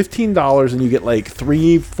 $15, and you get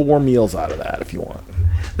 3-4 meals out of that if you want.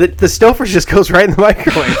 The Stouffer's just goes right in the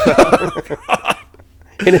microwave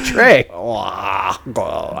in a tray. Oh,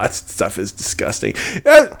 that stuff is disgusting.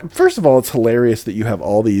 First of all, it's hilarious that you have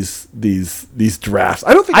all these drafts.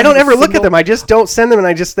 I don't ever look at them. I just don't send them,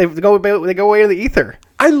 and they go away in the ether.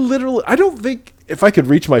 I don't think if I could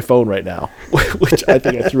reach my phone right now, which I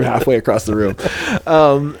think I threw halfway across the room.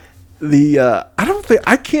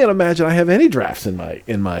 I can't imagine I have any drafts in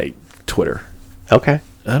my Twitter. Okay.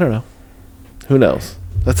 I don't know. Who knows?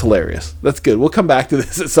 That's hilarious. That's good. We'll come back to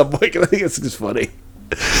this at some point. I think it's just funny.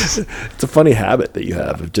 It's a funny habit that you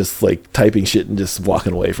have of just typing shit and just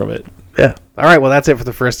walking away from it. Yeah. All right. Well, that's it for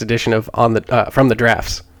the first edition of From the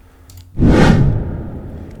Drafts.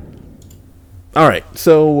 All right.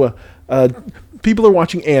 So people are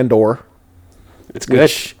watching Andor. It's good.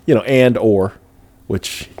 Which I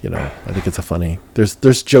think it's a funny.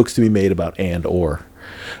 There's jokes to be made about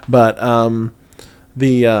but I've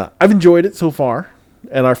enjoyed it so far,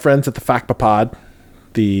 and our friends at the FACPA Pod,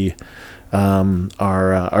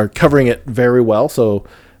 are covering it very well. So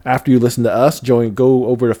after you listen to us, go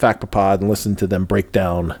over to FACPA Pod and listen to them break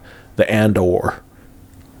down the Andor.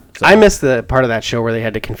 So, I missed the part of that show where they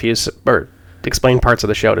had to confuse or explain parts of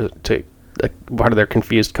the show to part of their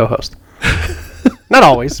confused co-host. Not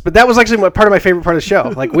always, but that was actually part of my favorite part of the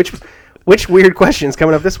show. Which weird questions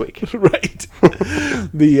coming up this week? Right.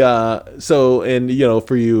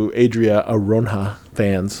 For you Adria Aronha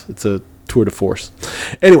fans, it's a tour de force.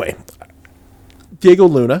 Anyway, Diego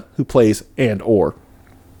Luna, who plays Andor,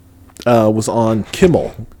 was on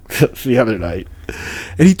Kimmel the other night,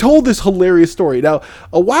 and he told this hilarious story. Now,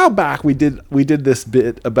 a while back, we did this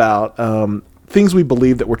bit about things we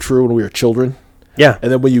believed that were true when we were children. Yeah.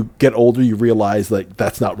 And then when you get older, you realize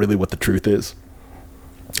that's not really what the truth is.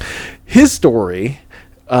 His story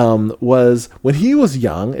was when he was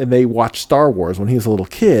young and they watched Star Wars when he was a little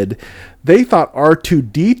kid, they thought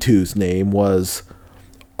R2-D2's name was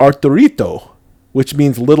Arturito, which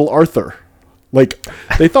means Little Arthur. Like,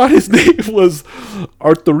 they thought his name was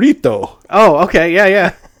Arturito. Oh, okay,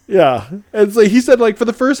 yeah. Yeah, and so he said, like, for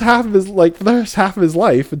the first half of his life,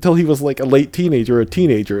 until he was like a late teenager or a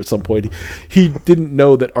teenager at some point, he didn't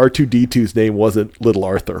know that R2-D2's name wasn't Little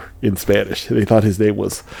Arthur in Spanish. They thought his name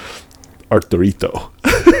was Arturito,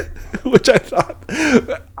 which I thought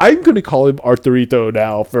I'm going to call him Arturito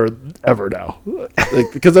now forever now,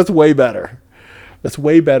 like, because that's way better. That's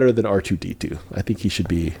way better than R2-D2. I think he should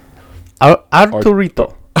be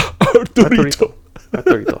Arturito. Arturito.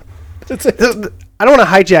 I don't want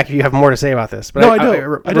to hijack if you have more to say about this, but no, I don't.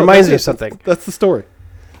 It reminds me of something. That's the story.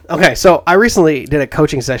 Okay, so I recently did a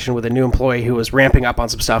coaching session with a new employee who was ramping up on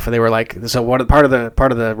some stuff, and they were like, "So what? Part of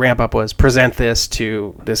the ramp up was present this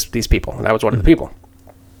to these people," and I was one of the people,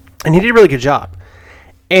 and he did a really good job.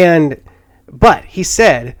 But he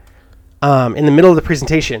said, in the middle of the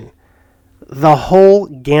presentation, the whole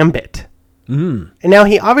gambit, and now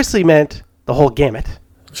he obviously meant the whole gamut.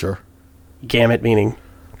 Sure. Gamut meaning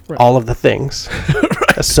all of the things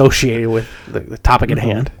associated with the topic at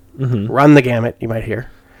hand. Run the gamut, you might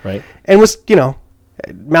hear. Right. And was,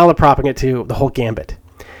 malapropping it to the whole gambit.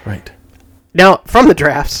 Right. Now, from the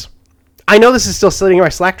drafts, I know this is still sitting in my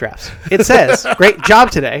Slack drafts. It says, great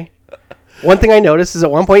job today. One thing I noticed is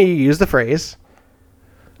at one point you used the phrase,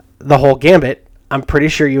 the whole gambit. I'm pretty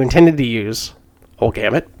sure you intended to use whole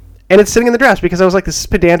gamut. And it's sitting in the drafts because I was like, this is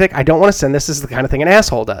pedantic. I don't want to send this. This is the kind of thing an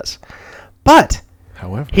asshole does. But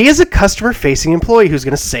however, he is a customer-facing employee who's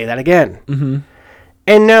going to say that again.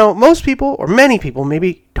 And now most people, or many people,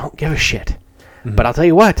 maybe don't give a shit. But I'll tell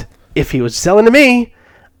you what, if he was selling to me,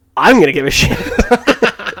 I'm going to give a shit.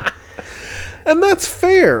 And that's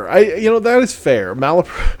fair. That is fair.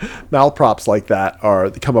 Malprops like that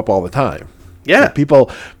they come up all the time. Yeah. Like people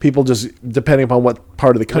just, depending upon what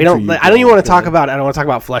part of the country I don't even want to talk about, I don't want to talk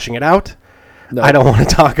about fleshing it out. No. I don't want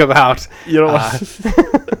to talk about, you don't want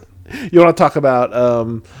to talk about,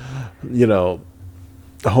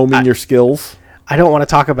 homing your skills. I don't want to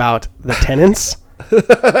talk about the tenants.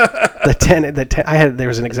 There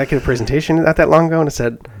was an executive presentation not that long ago, and it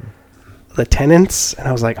said the tenants, and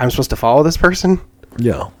I was like, I'm supposed to follow this person?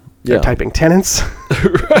 Yeah. They're typing tenants.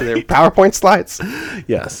 Right. Their PowerPoint slides.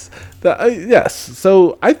 Yes. Yes.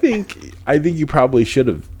 So I think you probably should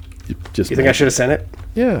have just. You think I should have sent it?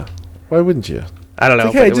 Yeah. Why wouldn't you? I don't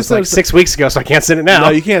know. Like, it was like 6 weeks ago, so I can't send it now. No,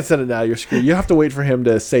 you can't send it now. You're screwed. You have to wait for him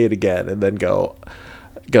to say it again and then go.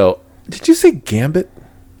 Did you say gambit?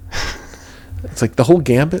 It's like the whole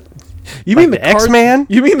gambit. You like mean the X-Man?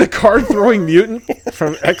 You mean the card throwing mutant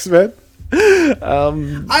from X-Men?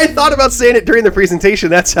 I thought about saying it during the presentation.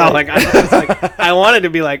 That's how I wanted to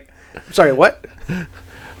be like, sorry, what?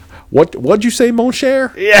 What'd you say, mon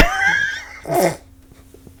cher? Yeah.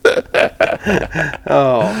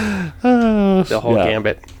 The whole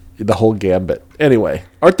gambit. The whole gambit. Anyway,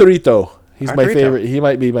 Arturito. He's my favorite. He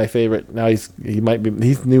might be my favorite. Now he's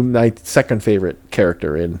my second favorite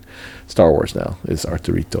character in Star Wars now is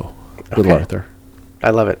Arturito. Little Arthur.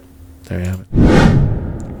 I love it. There you have it.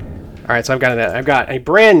 All right, so I've got a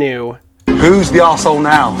brand new Who's the arsehole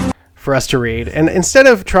now? For us to read. And instead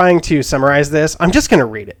of trying to summarize this, I'm just going to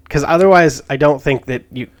read it because otherwise I don't think that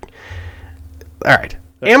you... All right.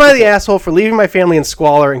 Am I the asshole for leaving my family in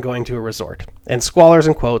squalor and going to a resort? And squalor's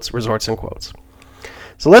in quotes, resorts in quotes.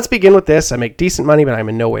 So let's begin with this. I make decent money, but I'm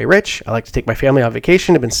in no way rich. I like to take my family on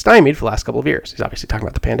vacation. I've been stymied for the last couple of years. He's obviously talking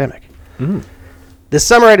about the pandemic. This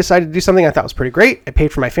summer, I decided to do something I thought was pretty great. I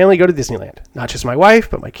paid for my family to go to Disneyland. Not just my wife,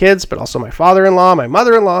 but my kids, but also my father-in-law, my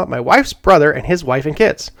mother-in-law, my wife's brother, and his wife and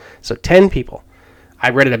kids. So 10 people.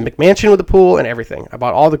 I rented a McMansion with a pool and everything. I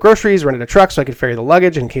bought all the groceries, rented a truck so I could ferry the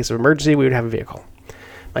luggage. In case of emergency, we would have a vehicle.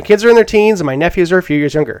 My kids are in their teens, and my nephews are a few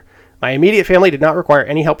years younger. My immediate family did not require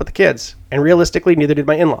any help with the kids, and realistically, neither did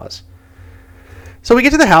my in-laws. So we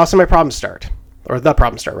get to the house, and my problems start. Or the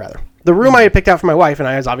problems start, rather. The room I had picked out for my wife and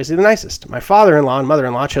I is obviously the nicest. My father-in-law and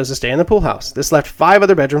mother-in-law chose to stay in the pool house. This left 5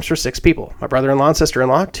 other bedrooms for 6 people. My brother-in-law and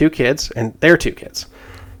sister-in-law, 2 kids, and their 2 kids.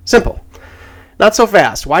 Simple. Not so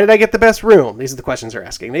fast. Why did I get the best room? These are the questions they're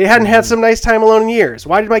asking. They hadn't had some nice time alone in years.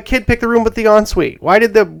 Why did my kid pick the room with the ensuite? Why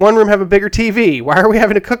did the one room have a bigger TV? Why are we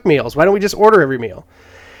having to cook meals? Why don't we just order every meal?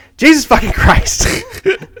 Jesus fucking Christ.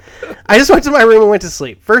 I just went to my room and went to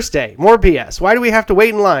sleep. First day, more BS. Why do we have to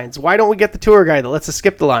wait in lines? Why don't we get the tour guide that lets us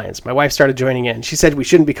skip the lines? My wife started joining in. She said we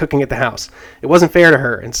shouldn't be cooking at the house. It wasn't fair to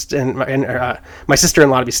her and my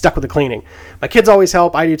sister-in-law to be stuck with the cleaning. My kids always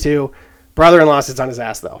help. I do too. Brother-in-law sits on his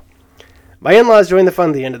ass, though. My in-laws joined the fun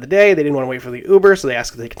at the end of the day. They didn't want to wait for the Uber, so they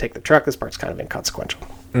asked if they could take the truck. This part's kind of inconsequential.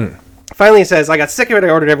 Finally, he says, I got sick of it. I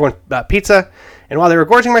ordered everyone pizza. And while they were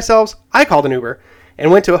gorging themselves, I called an Uber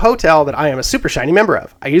and went to a hotel that I am a super shiny member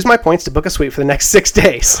of. I used my points to book a suite for the next 6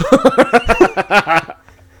 days.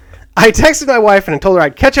 I texted my wife and told her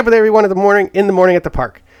I'd catch up with everyone in the morning at the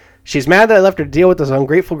park. She's mad that I left her to deal with those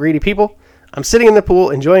ungrateful, greedy people. I'm sitting in the pool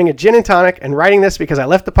enjoying a gin and tonic and writing this because I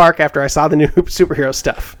left the park after I saw the new superhero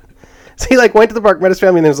stuff. So he went to the park, met his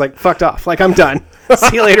family, and then was fucked off. I'm done.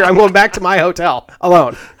 See you later. I'm going back to my hotel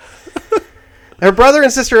alone. Her brother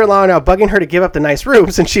and sister-in-law are now bugging her to give up the nice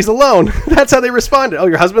rooms, and she's alone. That's how they responded. Oh,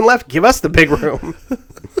 your husband left? Give us the big room.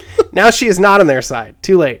 Now she is not on their side.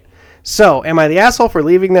 Too late. So, am I the asshole for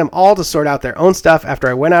leaving them all to sort out their own stuff after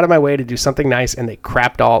I went out of my way to do something nice and they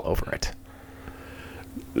crapped all over it?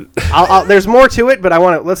 There's more to it,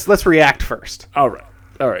 but let's react first. All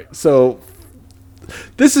right. So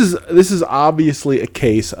this is obviously a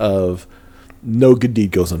case of no good deed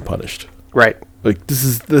goes unpunished. Right.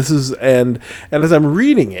 This is and as I'm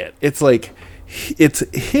reading it, it's it's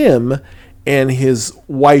him and his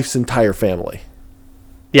wife's entire family.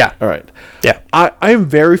 Yeah. All right. Yeah. I am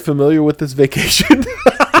very familiar with this vacation.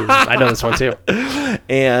 I know this one too.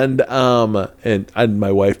 And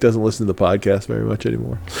my wife doesn't listen to the podcast very much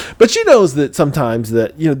anymore, but she knows that sometimes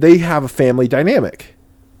that they have a family dynamic,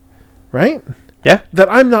 right? Yeah. That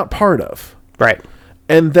I'm not part of, right?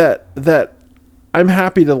 And that I'm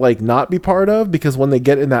happy to not be part of, because when they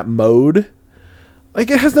get in that mode, it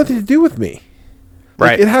has nothing to do with me,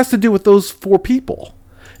 right? It has to do with those 4 people.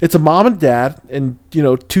 It's a mom and dad and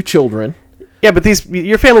 2 children. Yeah, but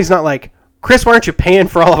your family's not Chris, why aren't you paying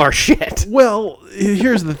for all of our shit? Well,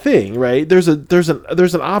 here's the thing, right? There's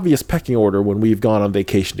an obvious pecking order when we've gone on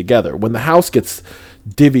vacation together. When the house gets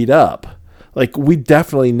divvied up, we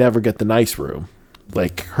definitely never get the nice room.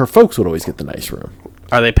 Her folks would always get the nice room.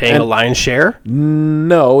 Are they paying a lion's share?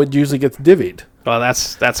 No, it usually gets divvied. Well,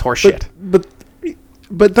 that's horseshit.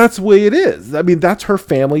 But that's the way it is. I mean, that's her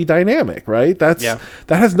family dynamic, right? That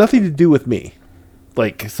has nothing to do with me.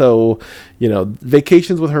 Vacations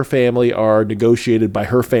with her family are negotiated by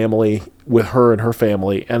her family with her and her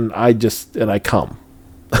family, and I come.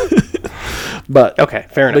 But okay,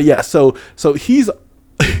 fair enough. But yeah, so he's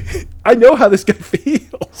I know how this guy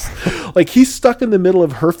feels. He's stuck in the middle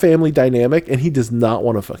of her family dynamic, and he does not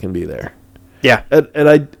want to fucking be there. Yeah.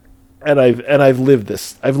 And I've lived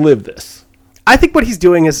this. I think what he's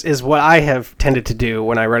doing is what I have tended to do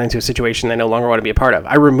when I run into a situation I no longer want to be a part of.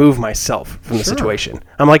 I remove myself from the situation.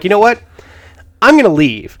 I'm like, you know what? I'm going to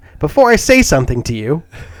leave before I say something to you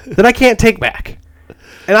that I can't take back.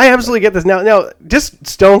 And I absolutely get this now. Now, just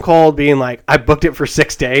stone cold being like, I booked it for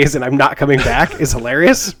 6 days and I'm not coming back is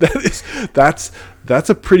hilarious. That's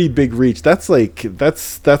a pretty big reach. That's you're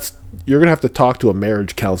going to have to talk to a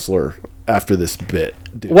marriage counselor after this bit.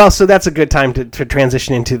 Dude. Well, so that's a good time to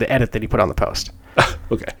transition into the edit that he put on the post.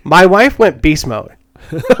 Okay. My wife went beast mode.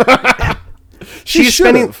 She is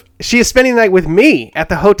spending the night with me at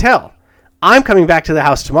the hotel. I'm coming back to the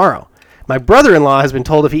house tomorrow. My brother-in-law has been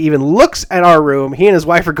told if he even looks at our room, he and his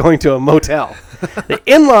wife are going to a motel. The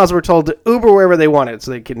in-laws were told to Uber wherever they wanted,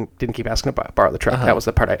 so they didn't keep asking to borrow the truck. That was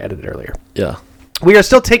the part I edited earlier. Yeah. We are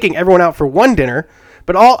still taking everyone out for one dinner,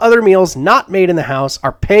 but all other meals not made in the house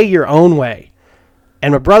are pay your own way.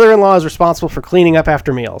 And my brother-in-law is responsible for cleaning up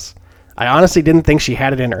after meals. I honestly didn't think she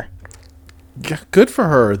had it in her. Yeah, good for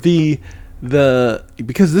her.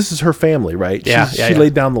 Because this is her family, right? She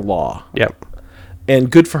laid down the law. Yep. And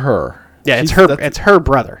good for her. Yeah, it's her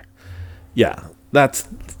brother. Yeah.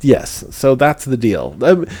 So that's the deal.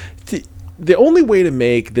 The only way to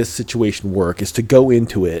make this situation work is to go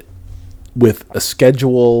into it with a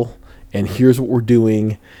schedule and here's what we're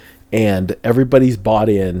doing, and everybody's bought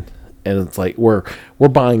in, and it's we're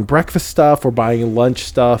buying breakfast stuff, we're buying lunch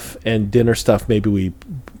stuff, and dinner stuff. Maybe we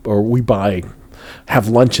have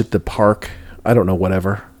lunch at the park. I don't know,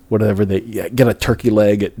 whatever they get a turkey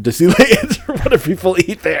leg at Disneyland or whatever people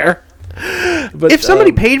eat there. But if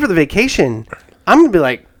somebody paid for the vacation, I'm gonna be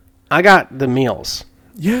like, I got the meals.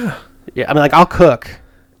 Yeah. I mean, I'll cook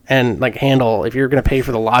and handle if you're gonna pay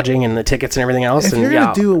for the lodging and the tickets and everything else. If you're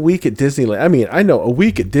gonna do a week at Disneyland, I mean, I know a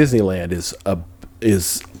week at Disneyland is a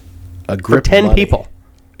grip for 10 of money. people.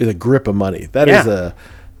 Is a grip of money. That is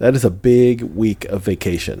a big week of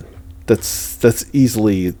vacation. That's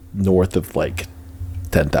easily north of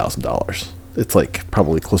 $10,000. It's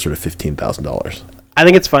probably closer to $15,000. I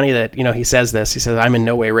think it's funny that he says this. He says, "I'm in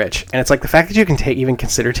no way rich," and it's the fact that you can even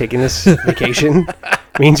consider taking this vacation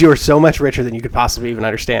means you are so much richer than you could possibly even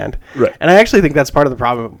understand. Right. And I actually think that's part of the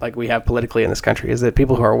problem like we have politically in this country is that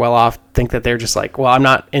people who are well off think that they're just like, well, I'm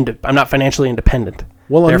not financially independent.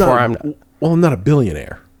 Well, therefore I'm not a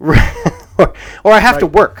billionaire. or I have to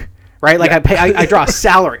work, right? Like I draw a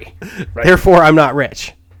salary. Right. Therefore I'm not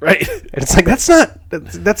rich. Right. And it's like that's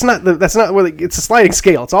not really, it's a sliding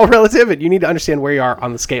scale. It's all relative, and you need to understand where you are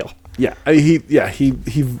on the scale. Yeah, he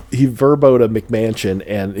verboed a McMansion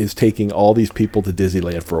and is taking all these people to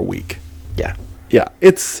Disneyland for a week. Yeah. Yeah,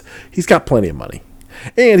 he's got plenty of money.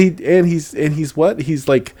 And he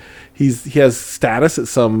has status at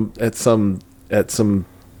some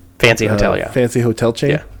fancy hotel, fancy hotel chain.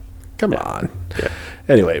 Yeah. Come on. Yeah.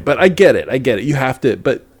 Anyway, but I get it. You have to,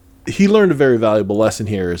 but he learned a very valuable lesson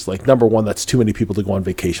here is like, number one, that's too many people to go on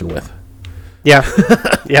vacation with. Yeah.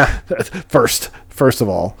 Yeah. First of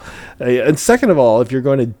all. And second of all, if you're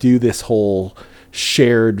going to do this whole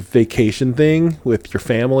shared vacation thing with your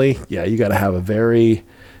family, yeah, you have a very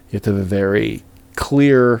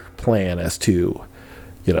clear plan as to,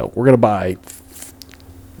 we're going to buy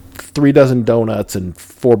 3 dozen donuts and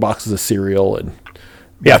 4 boxes of cereal, and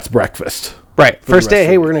that's breakfast. Right. First day,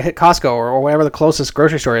 hey, we're going to hit Costco or whatever the closest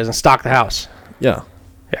grocery store is and stock the house. Yeah.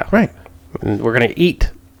 Yeah. Right. And we're going to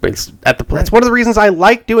eat at the place. That's one of the reasons I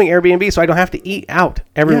like doing Airbnb, so I don't have to eat out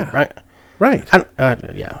right. Right.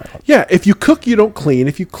 Yeah. Yeah. If you cook, you don't clean.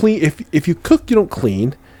 If you cook, you don't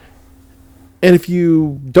clean. And if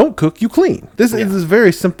you don't cook, you clean. This is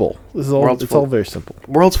very simple. It's all very simple.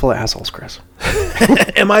 World's full of assholes, Chris.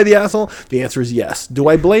 Am I the asshole? The answer is yes. Do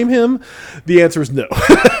I blame him? The answer is no.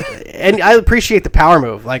 And I appreciate the power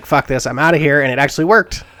move. Like, fuck this, I'm out of here, and it actually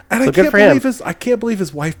worked. And so I can't believe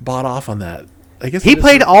his wife bought off on that. I guess he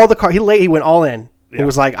played all the card. He went all in. Yeah. He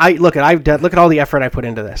was like, look at all the effort I put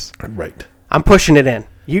into this. Right. I'm pushing it in.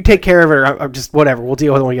 You take care of it, or I'm just whatever. We'll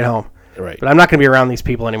deal with it when we get home. Right. But I'm not going to be around these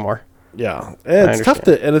people anymore. Yeah, and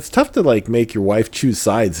it's tough to like make your wife choose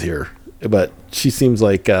sides here. But she seems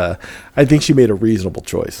like I think she made a reasonable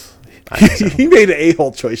choice. He made an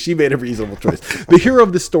a-hole choice. She made a reasonable choice. The hero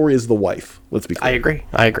of this story is the wife. Let's be clear.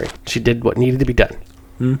 I agree. She did what needed to be done.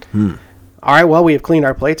 Mm-hmm. All right. Well, we have cleaned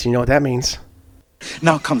our plates. You know what that means.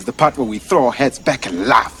 Now comes the part where we throw our heads back and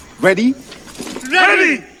laugh. Ready?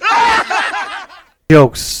 Ready!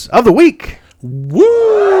 Jokes of the week. Woo!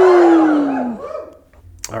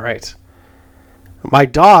 All right. My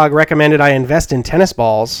dog recommended I invest in tennis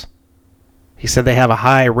balls. He said they have a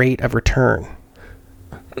high rate of return.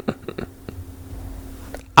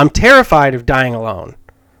 I'm terrified of dying alone.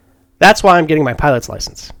 That's why I'm getting my pilot's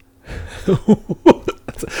license.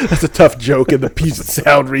 That's a tough joke in the Puget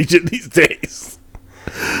Sound region these days.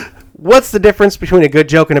 What's the difference between a good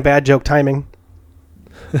joke and a bad joke timing?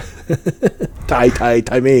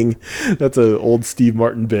 Timing. That's an old Steve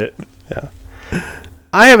Martin bit. Yeah.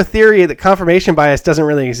 I have a theory that confirmation bias doesn't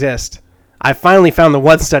really exist. I finally found the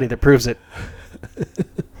one study that proves it.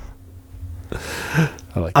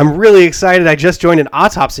 I'm really excited. I just joined an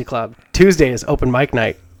autopsy club. Tuesday is open mic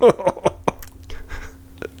night.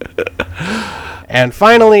 And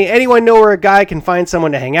finally, anyone know where a guy can find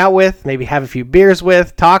someone to hang out with, maybe have a few beers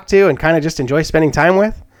with, talk to, and kind of just enjoy spending time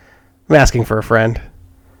with? I'm asking for a friend.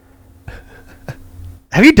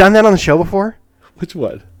 Have you done that on the show before? Which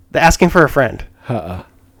one? The asking for a friend.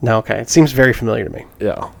 No, okay. It seems very familiar to me.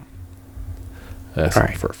 Yeah. All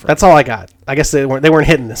right. That's all I got. I guess they weren't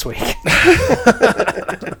hidden this week.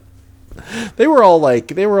 They were all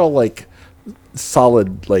like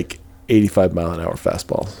solid 85-mile-an-hour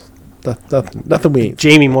fastballs. Nothing we ain't.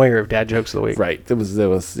 Jamie Moyer of Dad Jokes of the Week. Right. It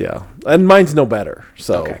was yeah. And mine's no better.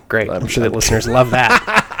 So okay, great. I'm sure the listeners love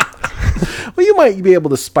that. Well, you might be able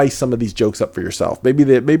to spice some of these jokes up for yourself. Maybe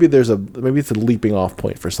it's a leaping off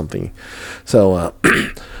point for something. So,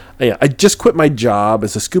 yeah, I just quit my job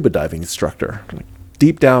as a scuba diving instructor.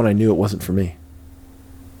 Deep down, I knew it wasn't for me.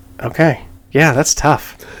 Okay. Yeah, that's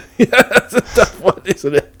tough. Yeah, that's a tough one,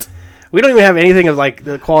 isn't it? We don't even have anything of like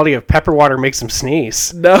the quality of pepper water makes them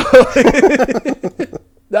sneeze. No.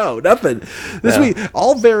 No, nothing. This week,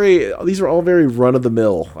 these are all very run of the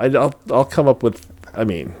mill. I'll come up with.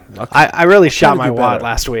 I really shot my wad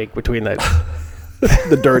last week between the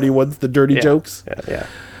the dirty ones, the dirty jokes. Yeah.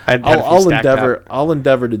 I'll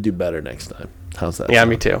endeavor to do better next time. How's that? Yeah, sound?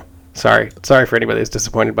 me too. Sorry for anybody who's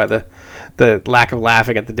disappointed by the lack of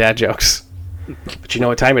laughing at the dad jokes. But you know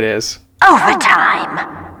what time it is?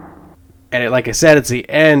 Overtime. And like I said, it's the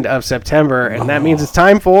end of September, and that means it's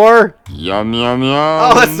time for... Yum, yum, yum.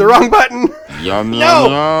 Oh, that's the wrong button. Yum, No.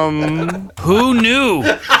 yum, yum. Who knew?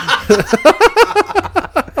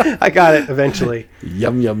 I got it eventually.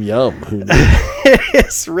 Yum, yum, yum. Who knew?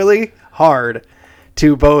 It's really hard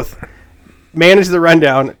to both manage the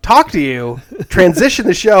rundown, talk to you, transition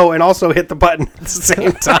the show, and also hit the button at the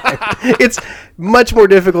same time. It's much more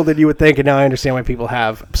difficult than you would think, and now I understand why people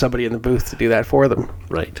have somebody in the booth to do that for them.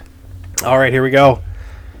 Right. All right, here we go.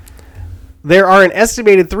 There are an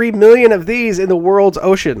estimated 3 million of these in the world's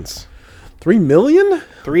oceans. 3 million?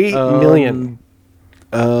 3 million.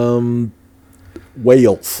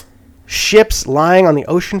 Whales. Ships lying on the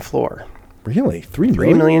ocean floor. Really? 3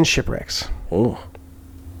 3 million shipwrecks. Oh.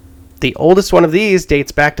 The oldest one of these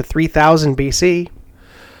dates back to 3000 BC.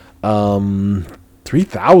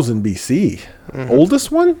 3000 BC. Mm-hmm.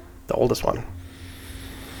 Oldest one? The oldest one.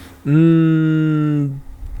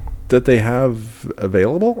 That they have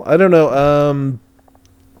available? I don't know.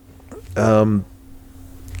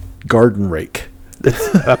 Garden rake.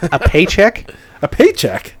 A paycheck? A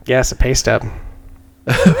paycheck? Yes, a pay stub.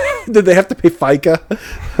 Did they have to pay FICA?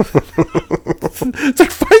 It's like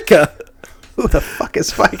FICA. Who the fuck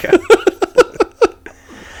is FICA?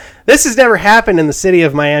 This has never happened in the city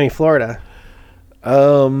of Miami, Florida.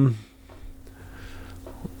 Well,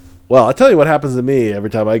 I'll tell you what happens to me every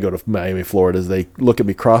time I go to Miami, Florida is they look at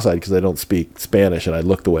me cross-eyed because I don't speak Spanish and I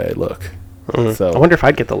look the way I look. So I wonder if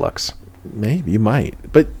I'd get the looks. maybe you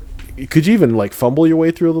might. But could you even like fumble your way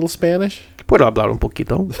through a little Spanish? Puedo hablar un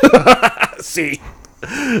poquito. See.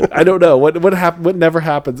 I don't know. What never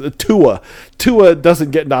happens? Tua doesn't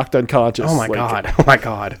get knocked unconscious. Oh my god. Oh my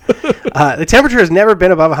god. The temperature has never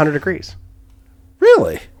been above 100 degrees.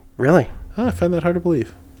 Really? Really? Oh, I find that hard to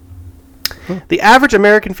believe. The average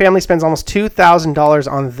American family spends almost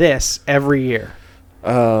 $2,000 on this every year.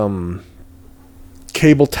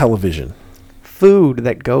 Cable television. Food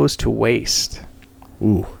that goes to waste.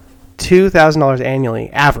 Ooh. $2,000 annually,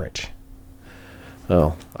 average.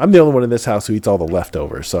 Oh, I'm the only one in this house who eats all the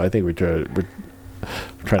leftovers, so I think we're trying to.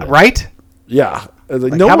 Right? Yeah.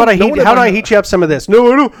 Like, How do I heat you up some of this?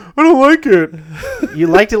 No, I don't like it. You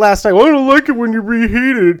liked it last night. Well, I don't like it when you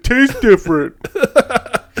reheat it. It tastes different.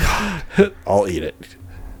 I'll eat it.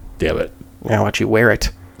 Damn it. Now watch you wear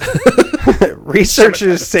it.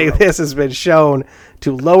 Researchers say this has been shown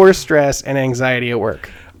to lower stress and anxiety at work.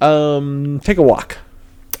 Take a walk.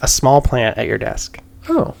 A small plant at your desk.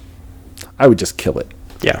 Oh. I would just kill it.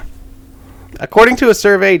 Yeah. According to a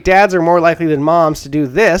survey, dads are more likely than moms to do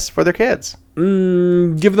this for their kids.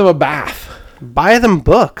 Give them a bath. Buy them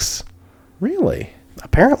books. Really?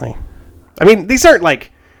 Apparently. I mean, these aren't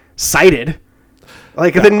like cited.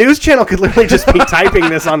 Like the news channel could literally just be typing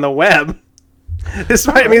this on the web. It's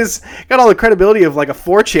got all the credibility of like a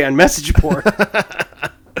 4chan message board.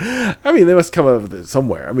 I mean, they must come up with it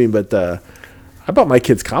somewhere. I mean, but I bought my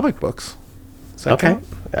kids comic books. Okay.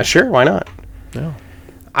 Sure, why not? No.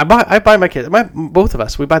 I buy my kids. Both of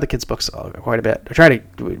us, we buy the kids' books quite a bit. We gotta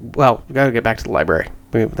get back to the library.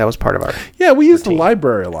 That was part of our. Yeah, we use the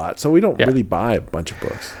library a lot, so we don't really buy a bunch of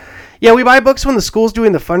books. Yeah, we buy books when the school's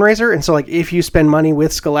doing the fundraiser, and so like if you spend money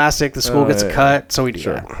with Scholastic, the school gets a cut. So we do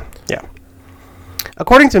that. Yeah.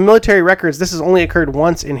 According to military records, this has only occurred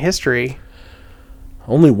once in history.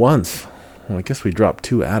 Only once. Well, I guess we dropped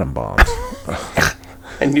 2 atom bombs.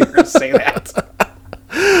 I knew you were going to say that.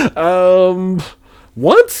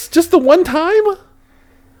 Once? Just the one time?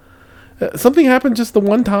 Something happened just the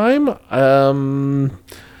one time?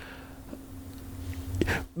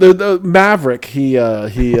 The Maverick, he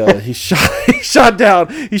shot down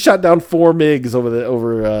 4 MiGs over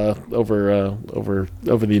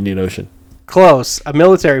the Indian Ocean. Close. A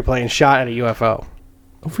military plane shot at a UFO.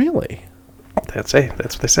 Oh, really? That's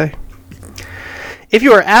what they say. If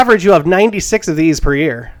you are average, you'll have 96 of these per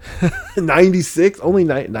year. 96? Only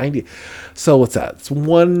 90. So what's that? It's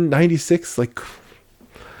 196, like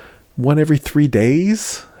one every 3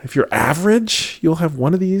 days. If you're average, you'll have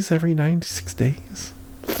one of these every 96 days.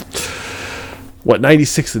 What,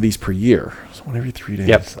 96 of these per year? So one every 3 days.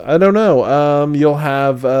 Yep. I don't know. You'll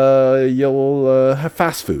have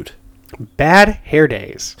fast food. Bad hair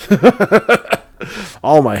days.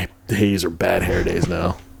 All my days are bad hair days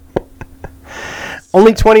now.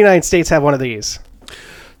 Only 29 states have one of these.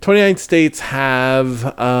 29 states have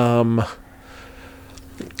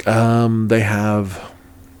they have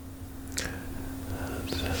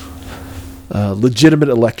legitimate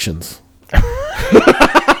elections.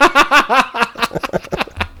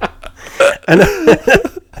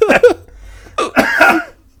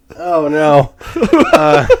 Oh no.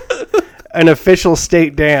 An official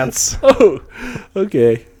state dance. Oh,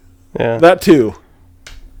 okay. Yeah. That too.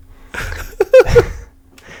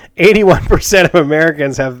 81% of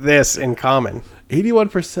Americans have this in common.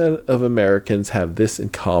 81% of Americans have this in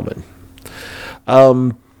common.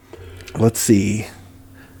 Let's see.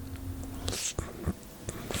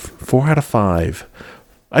 4 out of 5.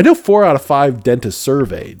 I know 4 out of 5 dentists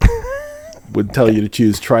surveyed would tell you to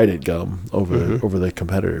choose Trident gum over the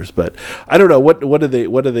competitors, but I don't know what do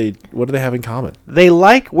they have in common? They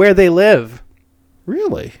like where they live.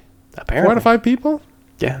 Really? Apparently. 4 out of 5 people?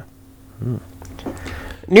 Yeah.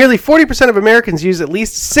 Nearly 40% of Americans use at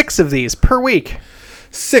least 6 of these per week.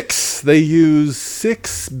 6. They use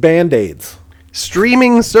 6 Band-Aids.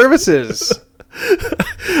 Streaming services.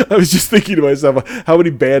 I was just thinking to myself, how many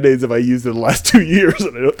Band-Aids have I used in the last 2 years?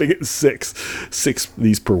 And I don't think it's 6. 6 of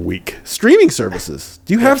these per week. Streaming services.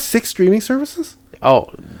 Do you have 6 streaming services?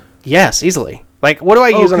 Oh, yes, easily. Like, what do I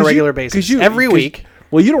use on a regular basis? Every week.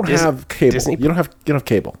 Well, you don't have cable. Disney. You don't have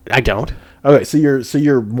cable. I don't. Okay, so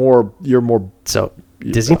you're more. So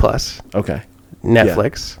Disney Plus, Okay.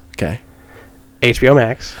 Netflix, Okay. HBO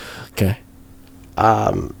Max, Okay.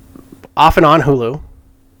 off and on Hulu.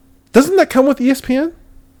 Doesn't that come with ESPN?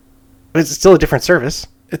 It's still a different service.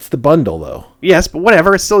 It's the bundle, though. Yes, but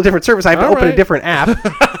whatever. It's still a different service. I have to All open a right. different app.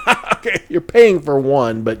 Okay, you're paying for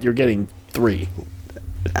 1, but you're getting 3.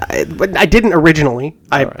 But I didn't originally.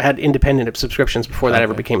 I had independent subscriptions before that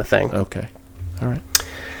ever became a thing. Okay. All right.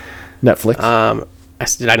 Netflix.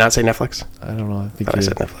 Did I not say Netflix? I don't know. I think I you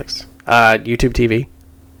said did. Netflix. YouTube TV.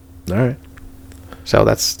 All right. So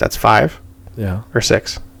that's 5 Yeah. or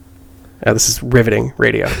 6. This is riveting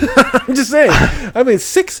radio. I'm just saying. I mean,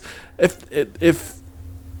 6. If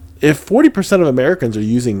 40% of Americans are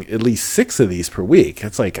using at least 6 of these per week,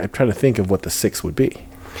 it's like I'm trying to think of what the 6 would be.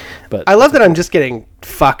 But I love that I'm just getting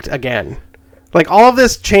fucked again. Like, all of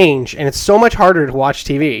this change, and it's so much harder to watch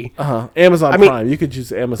TV. Amazon I mean, Prime. You could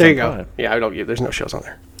use Amazon There you go. Prime. Yeah, I don't. There's no shows on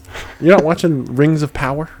there. You're not watching Rings of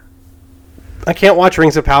Power? I can't watch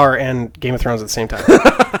Rings of Power and Game of Thrones at the same time.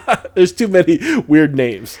 There's too many weird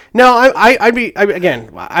names. No, I'd be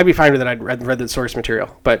fine with it. I'd read the source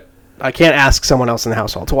material, but I can't ask someone else in the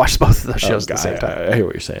household to watch both of those shows at the same time. I hear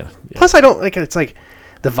what you're saying. Yeah. Plus, I don't like it. It's like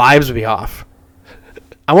the vibes would be off.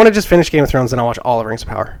 I want to just finish Game of Thrones, and I'll watch all of Rings of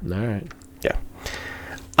Power. All right. Yeah.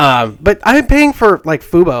 But I'm paying for like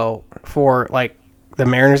Fubo for like the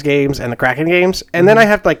Mariners games and the Kraken games, and then I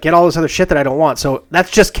have to like get all this other shit that I don't want. So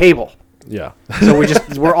that's just cable. Yeah. So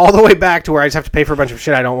we're all the way back to where I just have to pay for a bunch of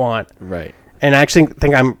shit I don't want. Right. And I actually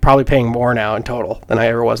think I'm probably paying more now in total than I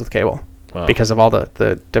ever was with cable because of all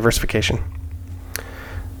the diversification.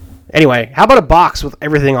 Anyway, how about a box with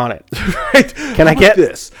everything on it? Right. Can I get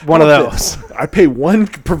this? one of How about those? this? I pay one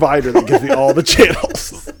provider that gives me all the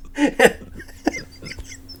channels.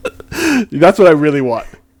 That's what I really want.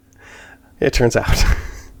 It turns out.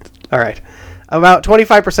 All right. About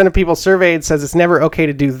 25% of people surveyed says it's never okay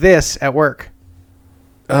to do this at work.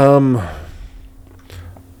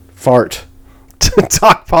 Fart.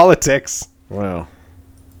 Talk politics. Wow.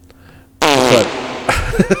 But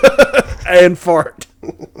and fart.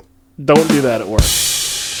 Don't do that at work.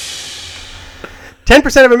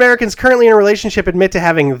 10% of Americans currently in a relationship admit to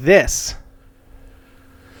having this.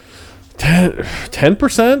 10%?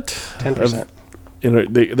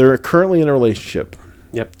 10%. They're currently in a relationship.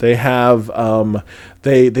 Yep. They have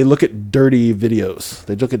they look at dirty videos.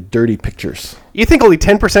 They look at dirty pictures. You think only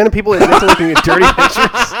 10% of people admit to looking at dirty pictures?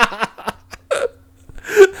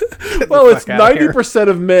 Well, it's 90%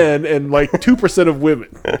 of men and like 2% of women,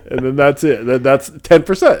 and then that's it. That's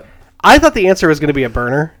 10%. I thought the answer was going to be a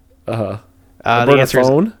burner. A The burner answer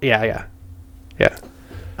phone? is yeah.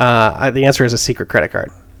 The answer is a secret credit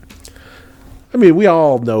card. I mean, we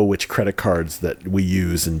all know which credit cards that we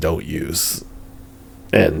use and don't use.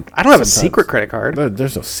 And I don't have a secret credit card.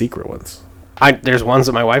 There's no secret ones. There's ones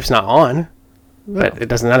that my wife's not on, but it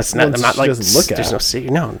doesn't. I'm not She like doesn't look there's at. no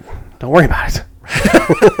secret. No, don't worry about it.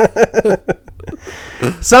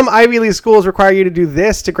 Some Ivy League schools require you to do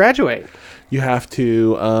this to graduate. You have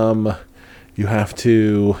to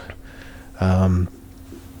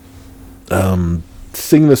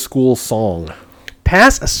sing the school song.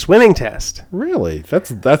 Pass a swimming test. Really?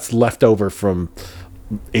 That's left over from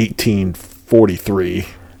 1843.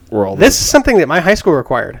 Where all This is something that my high school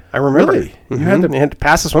required. I remember. Really? You had to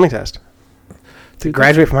pass a swimming test to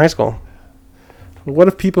graduate from high school. What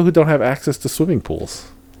if people who don't have access to swimming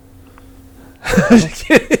pools?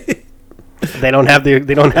 They don't have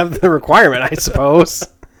the requirement, I suppose.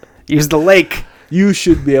 Use the lake. You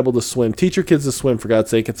should be able to swim. Teach your kids to swim, for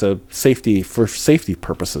God's sake. It's safety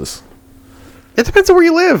purposes. It depends on where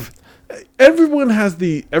you live.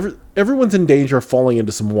 Everyone's in danger of falling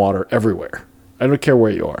into some water everywhere. I don't care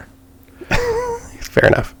where you are. Fair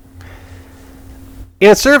enough. In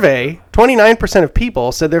a survey, 29% of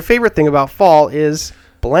people said their favorite thing about fall is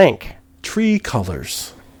blank. Tree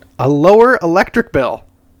colors. A lower electric bill.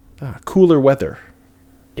 Cooler weather.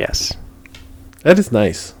 Yes. That is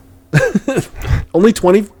nice. Only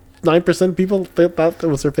 29% of people thought that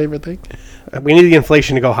was their favorite thing. We need the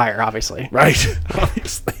inflation to go higher, obviously. Right.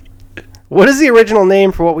 Obviously. What is the original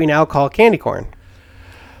name for what we now call candy corn?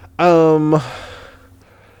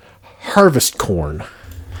 Harvest corn.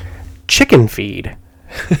 Chicken feed.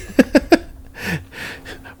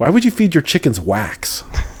 Why would you feed your chickens wax?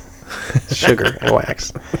 Sugar and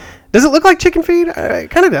wax. Does it look like chicken feed? It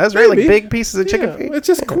kind of does, right? Maybe. Like big pieces of chicken feed? It's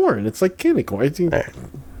just corn. It's like candy corn.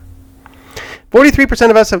 43%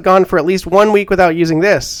 of us have gone for at least 1 week without using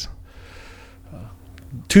this.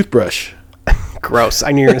 Toothbrush. Gross.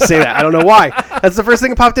 I knew you were going to say that. I don't know why. That's the first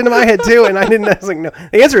thing that popped into my head, too, and I was like, no.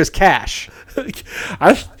 The answer is cash.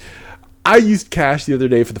 I used cash the other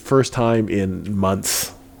day for the first time in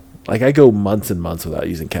months. Like, I go months and months without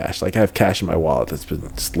using cash. Like, I have cash in my wallet that's been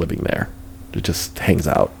just living there. It just hangs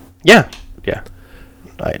out. Yeah.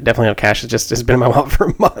 I definitely have cash. It's been in my wallet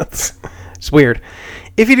for months. It's weird.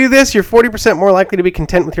 If you do this, you're 40% more likely to be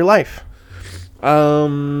content with your life.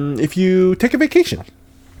 If you take a vacation.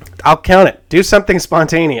 I'll count it. Do something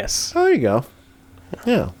spontaneous. Oh, there you go.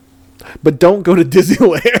 Yeah. But don't go to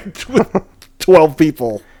Disneyland with 12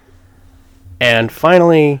 people. And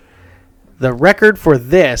finally, the record for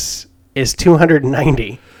this is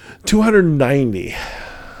 290. 290.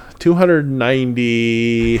 290.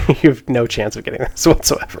 You have no chance of getting this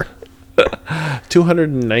whatsoever.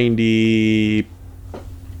 290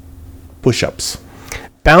 push-ups.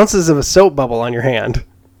 Bounces of a soap bubble on your hand.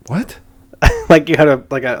 What? Like you had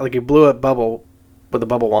like you blew a bubble with a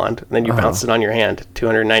bubble wand, and then you bounced it on your hand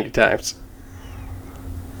 290 times.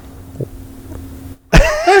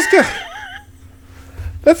 That's good.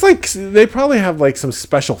 That's like, they probably have like some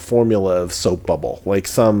special formula of soap bubble, like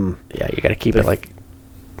some. Yeah, you got to keep it like.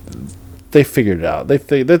 They figured it out.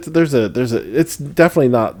 There's a. It's definitely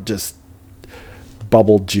not just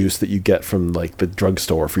bubble juice that you get from like the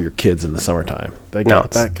drugstore for your kids in the summertime.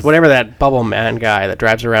 Whatever that bubble man guy that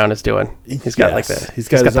drives around is doing. He's got like the. He's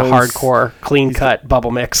got the hardcore clean cut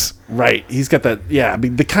bubble mix. Right. He's got that. Yeah,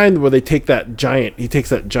 the kind where they take that giant. He takes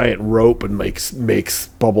that giant rope and makes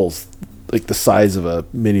bubbles like the size of a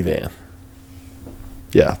minivan.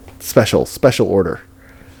 Yeah, special order.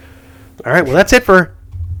 All right, well that's it for.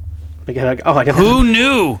 Who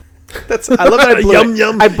knew? I love that I blew Yum it.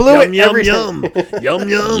 yum. I blew Yum it yum every yum. Yum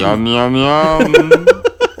yum. Yum, yum, yum.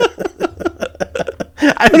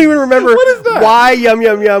 I don't even remember why Yum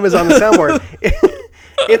Yum Yum is on the soundboard.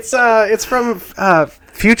 It's from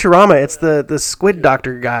Futurama. It's the squid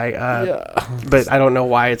doctor guy. But I don't know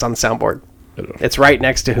why it's on the soundboard. It's right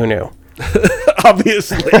next to Who Knew.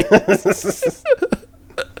 Obviously.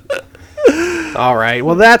 All right.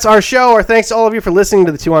 Well, that's our show. Our thanks to all of you for listening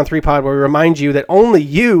to the 2-on-3 Pod, where we remind you that only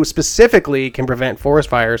you specifically can prevent forest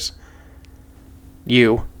fires.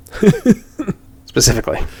 You.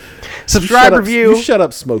 Specifically. Subscribe, review. You shut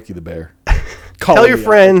up, Smokey the Bear. Tell your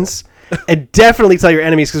friends. And definitely tell your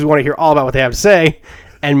enemies, because we want to hear all about what they have to say.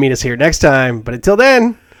 And meet us here next time. But until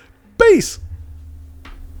then, peace.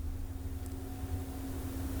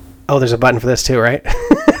 Oh, there's a button for this too, right?